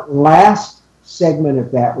the last segment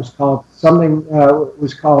of that was called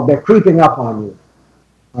They're Creeping Up on You.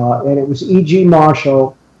 And it was E.G.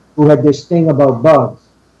 Marshall who had this thing about bugs.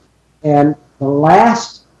 And the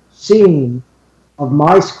last scene of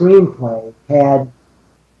my screenplay had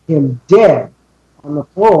him dead on the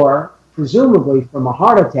floor, presumably from a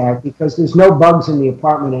heart attack, because there's no bugs in the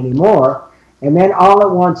apartment anymore. And then all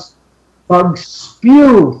at once, bugs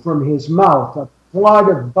spew from his mouth, a flood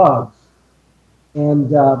of bugs. And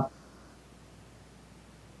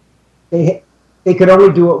they could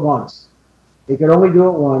only do it once. And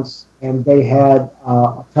they had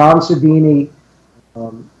a Tom Savini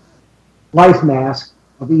life mask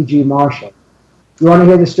of E.G. Marshall. You want to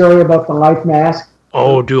hear the story about the life mask?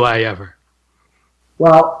 Oh, do I ever?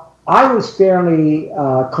 Well, I was fairly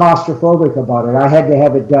claustrophobic about it. I had to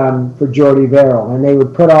have it done for Jordy Verrill, and they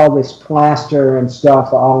would put all this plaster and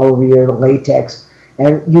stuff all over your latex,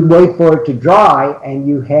 and you'd wait for it to dry, and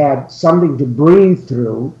you had something to breathe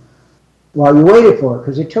through while you waited for it,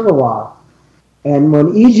 because it took a while. And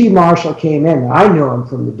when E.G. Marshall came in, I knew him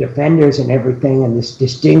from The Defenders and everything, and this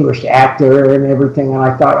distinguished actor and everything, and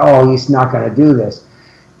I thought, oh, he's not going to do this.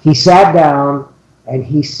 He sat down and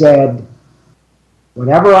he said,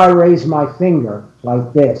 whenever I raise my finger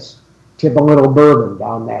like this, tip a little bourbon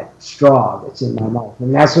down that straw that's in my mouth.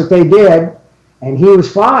 And that's what they did, and he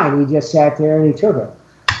was fine. He just sat there and he took it.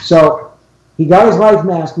 So he got his life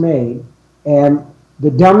mask made, and the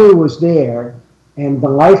dummy was there, and the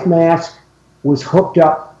life mask was hooked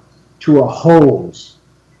up to a hose,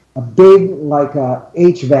 a big, like a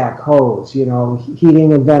HVAC hose, you know,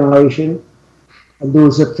 heating and ventilation. And there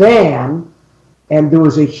was a fan, and there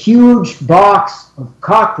was a huge box of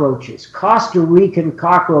cockroaches, Costa Rican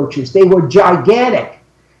cockroaches. They were gigantic.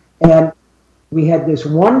 And we had this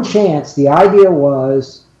one chance. The idea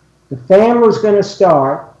was the fan was going to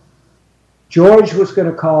start, George was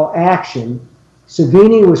going to call action,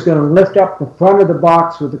 Savini was going to lift up the front of the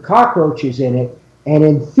box with the cockroaches in it, and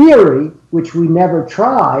in theory, which we never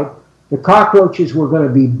tried, the cockroaches were going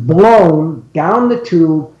to be blown down the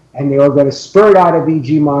tube and they were going to spurt out of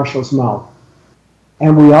E.G. Marshall's mouth.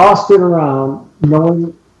 And we all stood around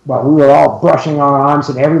knowing, well, we were all brushing our arms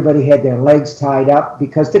and everybody had their legs tied up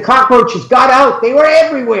because the cockroaches got out. They were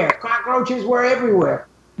everywhere. Cockroaches were everywhere.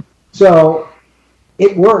 So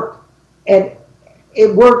it worked. And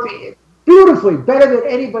it worked beautifully, better than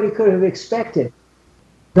anybody could have expected.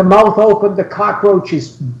 The mouth opened, the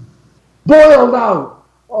cockroaches boiled out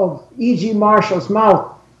of E.G. Marshall's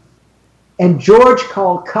mouth, and George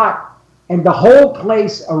called cut, and the whole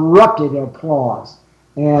place erupted in applause.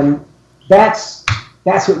 And that's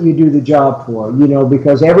what you do the job for, you know,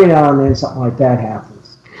 because every now and then something like that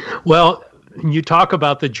happens. Well, you talk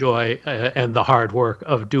about the joy and the hard work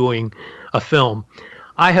of doing a film.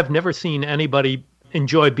 I have never seen anybody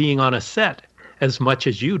enjoy being on a set as much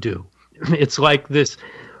as you do. It's like this,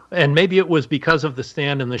 and maybe it was because of The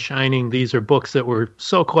Stand and The Shining. These are books that were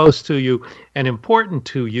so close to you and important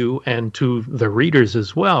to you and to the readers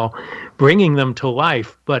as well, bringing them to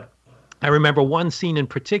life. But I remember one scene in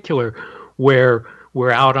particular where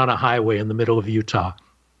we're out on a highway in the middle of Utah,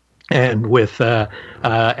 and with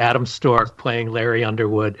Adam Stork playing Larry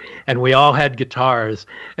Underwood, and we all had guitars,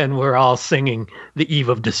 and we're all singing The Eve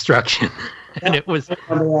of Destruction. And it was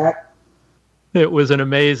an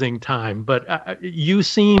amazing time. But you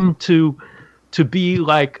seem to be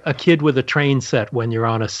like a kid with a train set when you're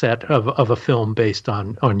on a set of a film based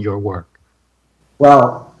on your work.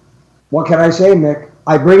 Well, what can I say, Mick?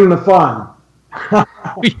 I bring the fun.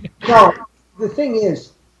 No, the thing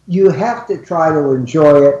is, you have to try to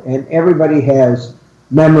enjoy it, and everybody has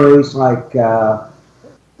memories. Like,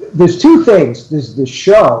 there's two things. There's the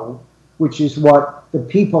show, which is what the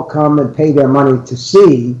people come and pay their money to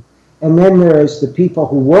see, and then there is the people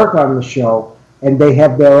who work on the show, and they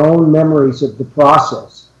have their own memories of the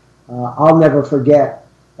process. I'll never forget,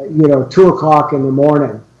 2 o'clock in the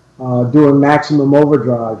morning, doing Maximum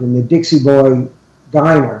Overdrive in the Dixie Boy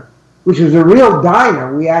Diner, which was a real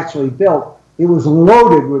diner we actually built. It was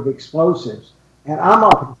loaded with explosives, and I'm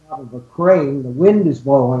up on top of a crane, the wind is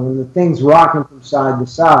blowing, and the thing's rocking from side to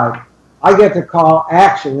side. I get to call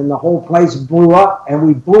action, and the whole place blew up, and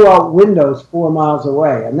we blew out windows 4 miles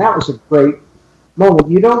away, and that was a great moment.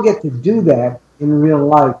 You don't get to do that in real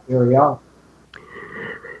life very often.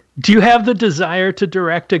 Do you have the desire to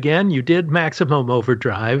direct again? You did Maximum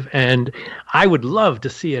Overdrive, and I would love to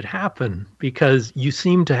see it happen because you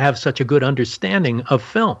seem to have such a good understanding of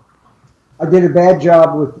film. I did a bad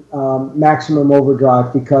job with Maximum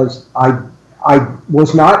Overdrive because I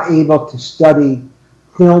was not able to study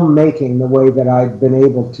filmmaking the way that I'd been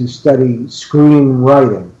able to study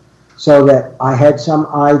screenwriting, so that I had some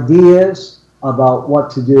ideas about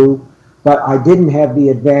what to do, but I didn't have the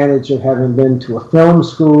advantage of having been to a film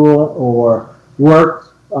school or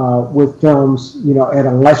worked with films, at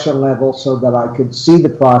a lesser level so that I could see the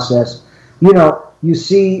process. You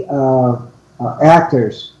see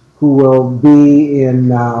actors who will be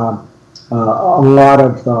in a lot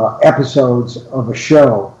of episodes of a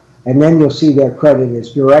show, and then you'll see their credit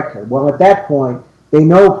as director. Well, at that point, they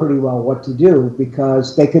know pretty well what to do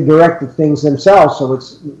because they could direct the things themselves, so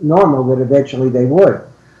it's normal that eventually they would.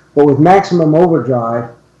 But with Maximum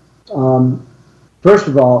Overdrive, first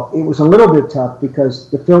of all, it was a little bit tough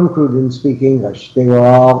because the film crew didn't speak English. They were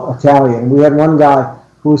all Italian. We had one guy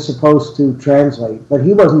who was supposed to translate, but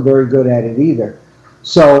he wasn't very good at it either.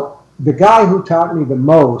 So the guy who taught me the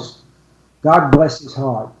most, God bless his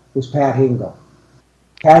heart, was Pat Hingle.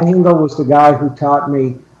 Pat Hingle was the guy who taught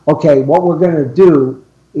me, okay, what we're going to do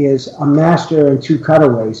is a master and 2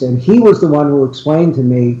 cutaways. And he was the one who explained to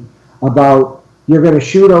me about, you're going to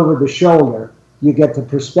shoot over the shoulder, you get the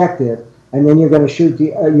perspective, and then you're going to shoot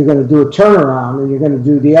you're going to do a turnaround, and you're going to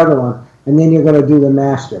do the other one, and then you're going to do the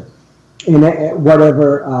master in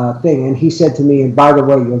whatever thing. And he said to me, and by the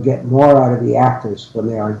way, you'll get more out of the actors when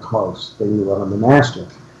they aren't close than you will on the master.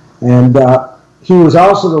 And he was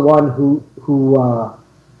also the one who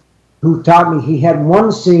taught me. He had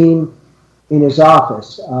one scene in his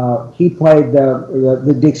office. He played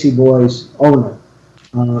the Dixie Boys owner,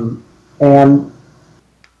 and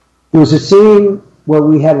there was a scene where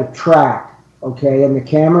we had a track, okay, and the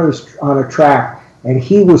camera was on a track, and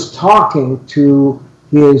he was talking to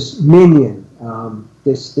his minion,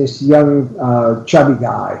 this young chubby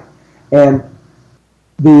guy, and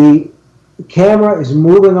the camera is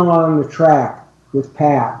moving along the track with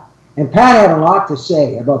Pat, and Pat had a lot to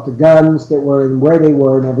say about the guns that were and where they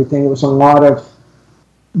were and everything. It was a lot of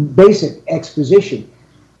basic exposition,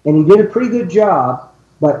 and he did a pretty good job,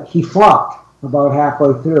 but he flopped about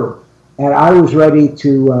halfway through, and I was ready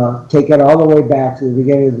to take it all the way back to the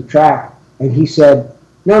beginning of the track, and he said,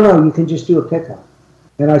 no, you can just do a pickup.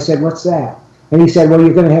 And I said, what's that? And he said, well,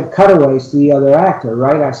 you're going to have cutaways to the other actor,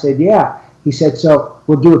 right? I said, yeah. He said, so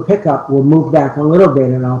we'll do a pickup. We'll move back a little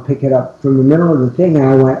bit, and I'll pick it up from the middle of the thing. And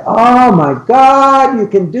I went, oh, my God, you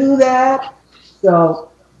can do that?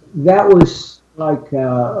 So that was like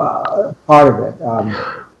part of it.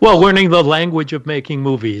 Well, learning the language of making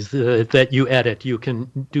movies that you edit. You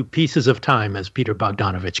can do pieces of time, as Peter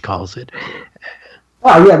Bogdanovich calls it.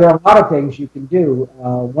 Well, yeah, there are a lot of things you can do.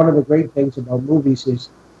 One of the great things about movies is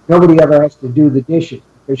nobody ever has to do the dishes,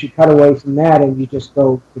 because you cut away from that and you just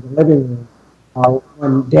go to the living room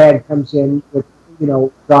when Dad comes in with,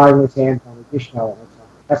 drying his hands on a dish towel.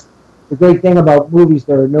 That's the great thing about movies.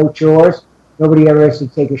 There are no chores. Nobody ever has to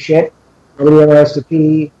take a shit. Nobody ever has to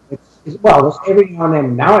pee. Well, every now and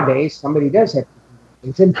then nowadays somebody does have to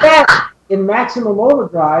do things. In fact, in Maximum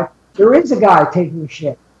Overdrive, there is a guy taking a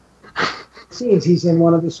shit. Scenes he's in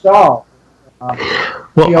one of the stalls as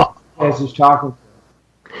he's talking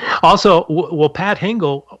to him. Also, Pat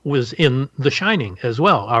Hingle was in The Shining as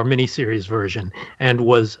well, our miniseries version, and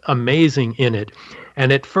was amazing in it.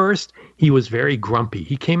 And at first, he was very grumpy.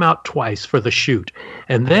 He came out twice for the shoot.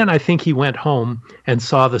 And then I think he went home and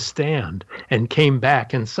saw The Stand and came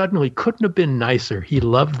back and suddenly couldn't have been nicer. He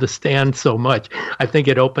loved The Stand so much. I think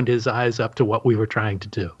it opened his eyes up to what we were trying to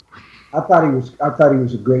do. I thought he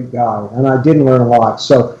was a great guy, and I did learn a lot.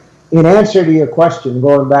 So, in answer to your question,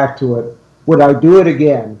 going back to it, would I do it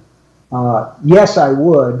again? Yes, I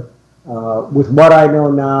would. With what I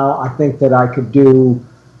know now, I think that I could do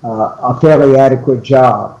a fairly adequate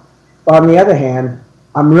job. On the other hand,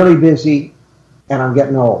 I'm really busy, and I'm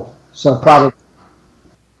getting old. So probably.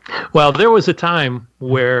 Well, there was a time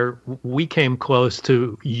where we came close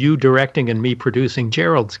to you directing and me producing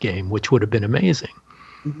Gerald's Game, which would have been amazing.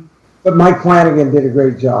 Mm-hmm. But Mike Flanagan did a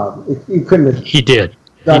great job. You couldn't have. He did.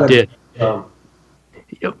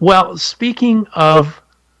 Well, speaking of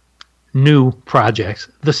new projects,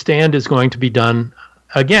 The Stand is going to be done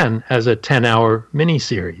again as a 10-hour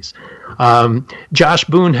miniseries. Josh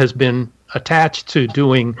Boone has been attached to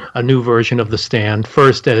doing a new version of The Stand,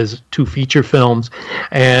 first as 2 feature films,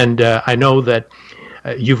 and I know that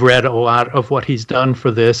you've read a lot of what he's done for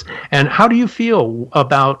this. And how do you feel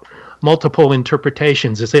about multiple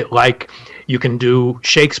interpretations? Is it like you can do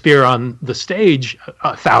Shakespeare on the stage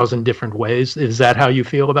 1,000 different ways? Is that how you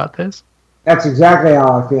feel about this? That's exactly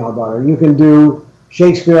how I feel about it. You can do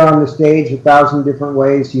Shakespeare on the stage 1,000 different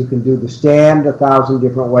ways. You can do The Stand 1,000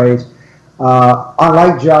 different ways. I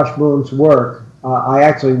like Josh Boone's work. I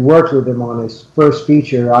actually worked with him on his first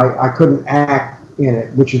feature. I couldn't act in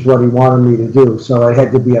it, which is what he wanted me to do, so it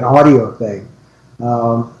had to be an audio thing.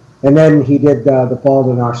 And then he did The Fault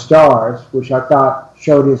in Our Stars, which I thought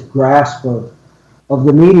showed his grasp of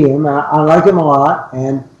the medium. I like him a lot,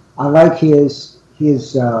 and I like his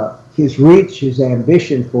reach, his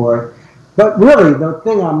ambition for it. But really, the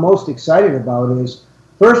thing I'm most excited about is,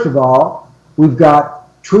 first of all, we've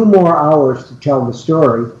got 2 more hours to tell the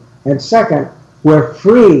story, and second, we're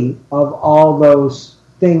free of all those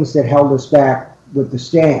things that held us back with The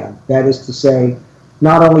Stand. That is to say,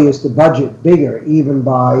 not only is the budget bigger, even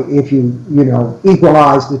by, if you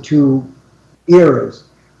equalize the 2 eras,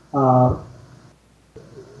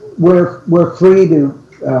 we're free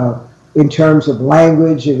to, in terms of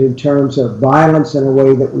language and in terms of violence, in a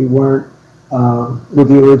way that we weren't with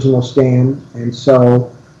the original Stand. And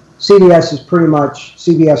so CBS is pretty much,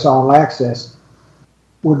 CBS All Access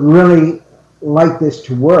would really like this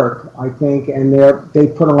to work, I think, and they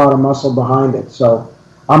put a lot of muscle behind it. So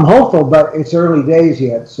I'm hopeful, but it's early days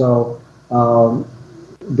yet, so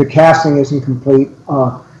the casting isn't complete.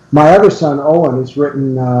 my other son, Owen, has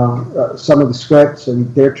written some of the scripts,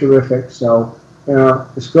 and they're terrific. So,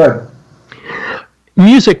 it's good.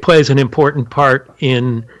 Music plays an important part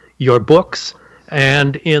in your books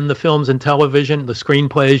and in the films and television, the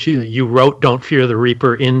screenplays. You wrote Don't Fear the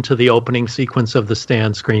Reaper into the opening sequence of the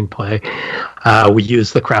Stand screenplay. We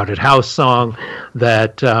used the Crowded House song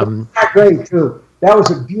that... That's great, too. That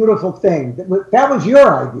was a beautiful thing. That was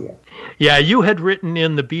your idea. Yeah, you had written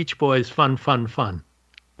in the Beach Boys, Fun, Fun, Fun.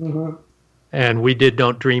 Mm-hmm. And we did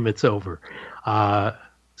Don't Dream It's Over.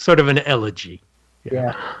 Sort of an elegy.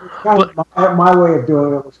 Yeah. Kind of my way of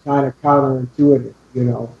doing it was kind of counterintuitive,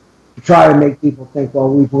 to try to make people think,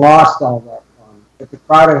 well, we've lost all that fun. But the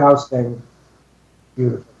Crowded House thing,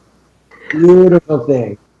 beautiful. Beautiful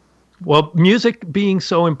thing. Well, music being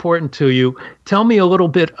so important to you, tell me a little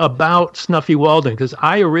bit about Snuffy Walden, because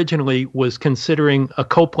I originally was considering a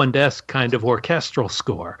Copland-esque kind of orchestral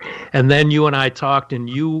score. And then you and I talked, and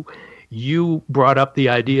you brought up the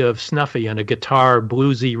idea of Snuffy and a guitar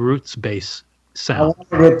bluesy roots bass sound. I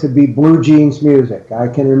wanted it to be Blue Jeans music. I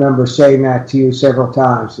can remember saying that to you several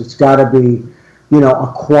times. It's got to be,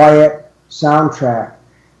 a quiet soundtrack.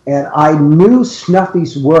 And I knew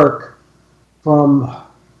Snuffy's work from...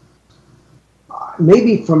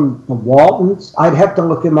 maybe from the Waltons. I'd have to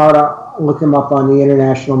look him up on the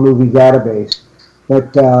International Movie Database.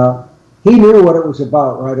 But he knew what it was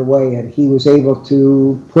about right away, and he was able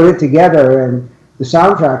to put it together, and the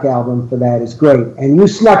soundtrack album for that is great. And you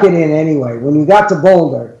snuck it in anyway. When you got to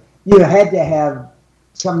Boulder, you had to have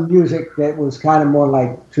some music that was kind of more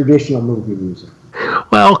like traditional movie music.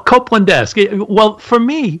 Well, Copland-esque. Well, for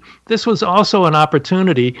me, this was also an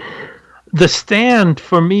opportunity. The Stand,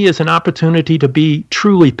 for me, is an opportunity to be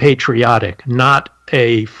truly patriotic, not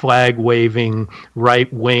a flag-waving,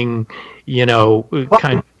 right-wing,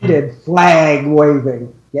 kind of...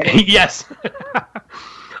 flag-waving. Yes.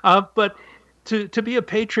 But to be a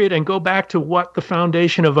patriot and go back to what the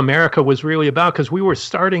foundation of America was really about, because we were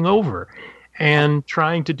starting over and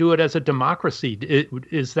trying to do it as a democracy.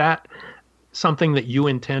 Is that something that you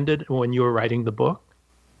intended when you were writing the book?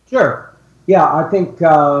 Sure. Yeah, I think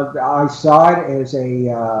I saw it as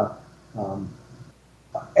a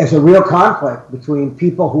real conflict between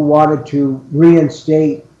people who wanted to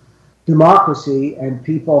reinstate democracy and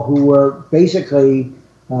people who were basically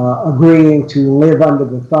agreeing to live under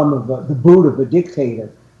the thumb of the boot of a dictator.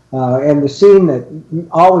 And the scene that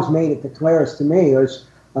always made it the clearest to me was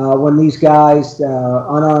when these guys,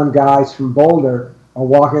 unarmed guys from Boulder, are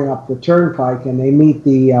walking up the turnpike and they meet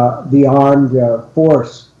the armed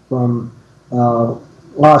force from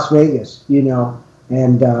Las Vegas,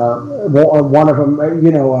 and one of them,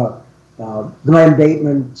 Glenn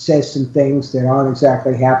Bateman says some things that aren't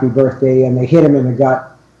exactly happy birthday, and they hit him in the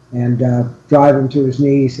gut and drive him to his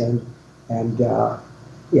knees, and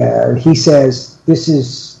he says, "This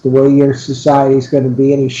is the way your society is going to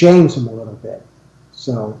be," and he shames him a little bit.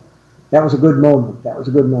 So that was a good moment.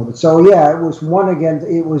 So yeah, it was one against.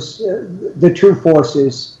 It was the two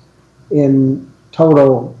forces in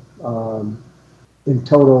total.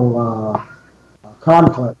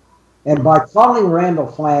 Conflict. And by calling Randall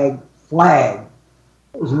Flagg,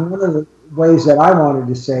 it was one of the ways that I wanted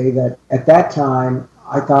to say that at that time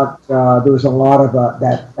I thought there was a lot of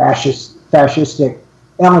that fascistic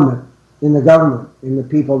element in the government, in the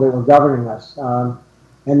people that were governing us.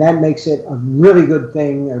 And that makes it a really good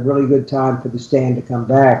thing, a really good time for the Stand to come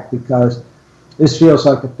back, because this feels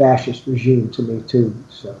like a fascist regime to me too.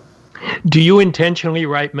 So. Do you intentionally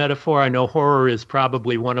write metaphor? I know horror is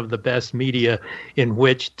probably one of the best media in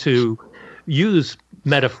which to use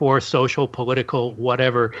metaphor, social, political,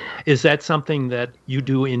 whatever. Is that something that you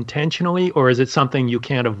do intentionally, or is it something you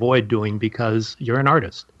can't avoid doing because you're an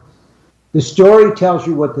artist? The story tells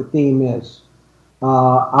you what the theme is.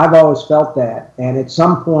 I've always felt that. And at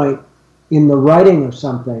some point in the writing of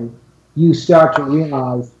something, you start to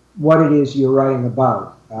realize what it is you're writing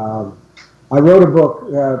about. I wrote a book,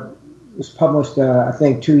 it was published, I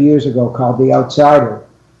think, 2 years ago, called The Outsider.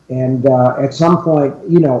 And at some point,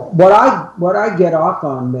 what I get off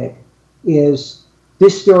on, Mick, is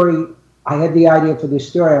this story. I had the idea for this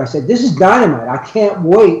story. I said, this is dynamite. I can't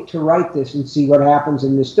wait to write this and see what happens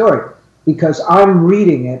in this story, because I'm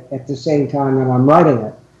reading it at the same time that I'm writing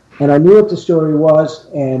it. And I knew what the story was,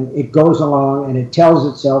 and it goes along and it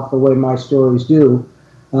tells itself the way my stories do,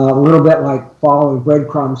 a little bit like following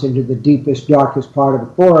breadcrumbs into the deepest, darkest part of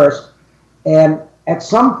the forest. And at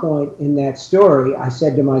some point in that story, I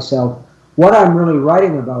said to myself, what I'm really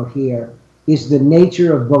writing about here is the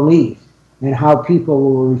nature of belief and how people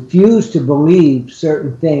will refuse to believe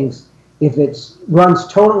certain things if it runs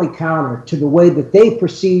totally counter to the way that they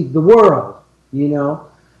perceive the world,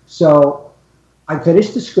 So I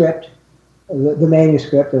finished the script, the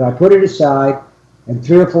manuscript, and I put it aside. And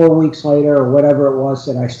 3 or 4 weeks later, or whatever it was,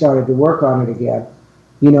 that I started to work on it again.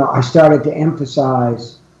 I started to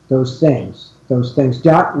emphasize those things,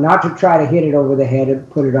 not to try to hit it over the head and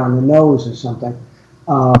put it on the nose or something.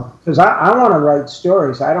 Because I want to write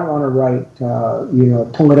stories. I don't want to write,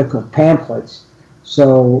 political pamphlets.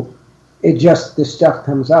 So this stuff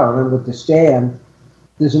comes out. And with The Stand,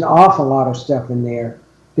 there's an awful lot of stuff in there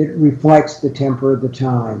that reflects the temper of the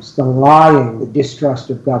times, the lying, the distrust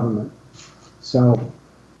of government. So,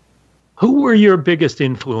 who were your biggest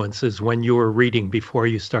influences when you were reading before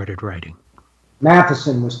you started writing?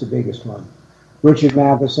 Matheson was the biggest one. Richard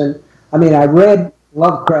Matheson. I mean, I read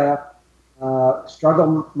Lovecraft,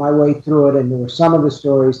 struggled my way through it, and there were some of the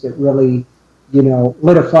stories that really,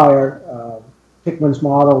 lit a fire. Pickman's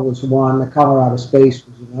Model was one. The Color Out of Space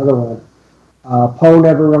was another one. Poe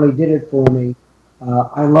never really did it for me.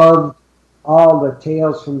 I loved all the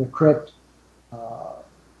Tales from the Crypt,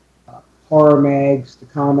 horror mags, the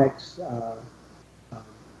comics.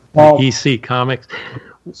 EC Comics.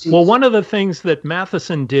 Well, one of the things that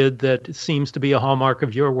Matheson did that seems to be a hallmark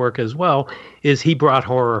of your work as well is he brought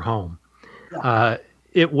horror home. Yeah.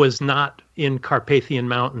 It was not in Carpathian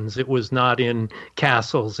Mountains. It was not in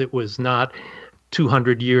castles. It was not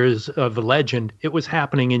 200 years of legend. It was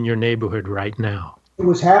happening in your neighborhood right now. It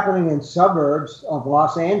was happening in suburbs of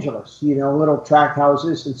Los Angeles, little tract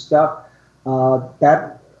houses and stuff.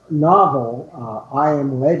 That novel, I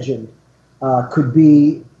Am Legend, could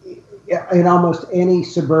be in almost any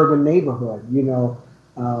suburban neighborhood.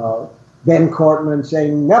 Ben Cortman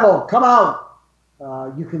saying, "Neville, come out."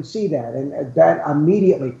 You can see that, and that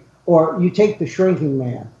immediately. Or you take The Shrinking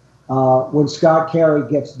Man, when Scott Carey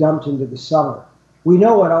gets dumped into the cellar. We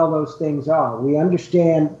know what all those things are. We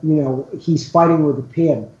understand, he's fighting with a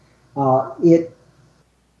pin.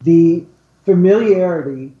 The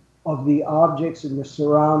familiarity of the objects and the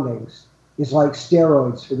surroundings is like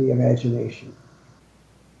steroids for the imagination.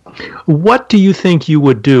 What do you think you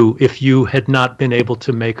would do if you had not been able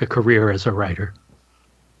to make a career as a writer?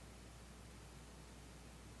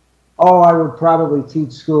 Oh, I would probably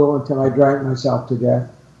teach school until I drank myself to death.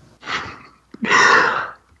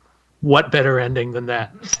 What better ending than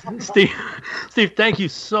that? Steve, thank you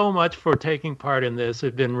so much for taking part in this.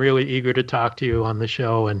 I've been really eager to talk to you on the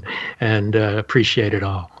show and appreciate it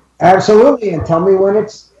all. Absolutely, and tell me when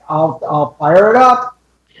I'll fire it up.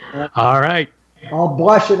 All right. I'll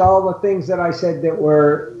blush at all the things that I said that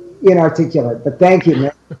were inarticulate, but thank you,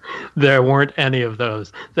 man. There weren't any of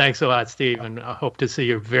those. Thanks a lot, Steve, and I hope to see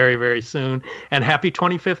you very, very soon. And happy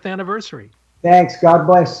 25th anniversary. Thanks. God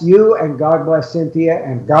bless you, and God bless Cynthia,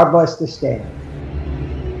 and God bless The Stand.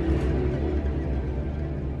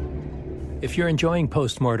 If you're enjoying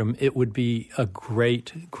Postmortem, it would be a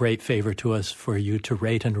great, great favor to us for you to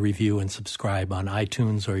rate and review and subscribe on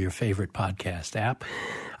iTunes or your favorite podcast app.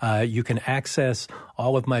 You can access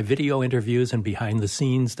all of my video interviews and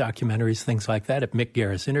behind-the-scenes documentaries, things like that, at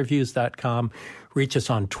mickgarrisinterviews.com. Reach us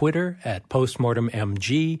on Twitter at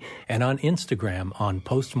PostmortemMG and on Instagram on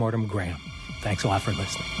PostmortemGram. Thanks a lot for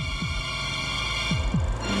listening.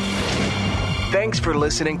 Thanks for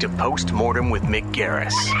listening to Postmortem with Mick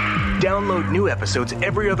Garris. Download new episodes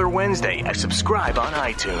every other Wednesday and subscribe on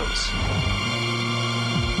iTunes.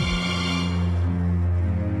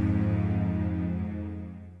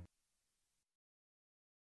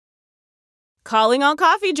 Calling all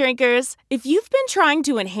coffee drinkers. If you've been trying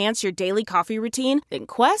to enhance your daily coffee routine, then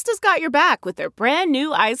Quest has got your back with their brand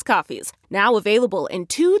new iced coffees. Now available in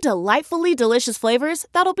 2 delightfully delicious flavors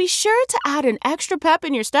that'll be sure to add an extra pep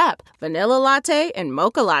in your step. Vanilla latte and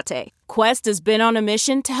mocha latte. Quest has been on a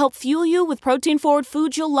mission to help fuel you with protein-forward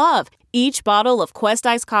foods you'll love. Each bottle of Quest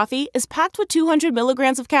iced coffee is packed with 200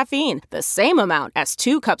 milligrams of caffeine, the same amount as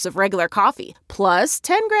 2 cups of regular coffee, plus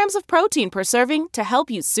 10 grams of protein per serving to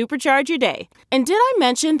help you supercharge your day. And did I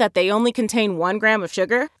mention that they only contain 1 gram of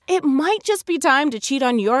sugar? It might just be time to cheat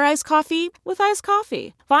on your iced coffee with iced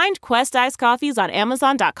coffee. Find Quest iced coffees on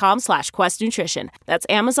Amazon.com/Quest Nutrition. That's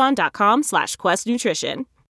Amazon.com/Quest Nutrition.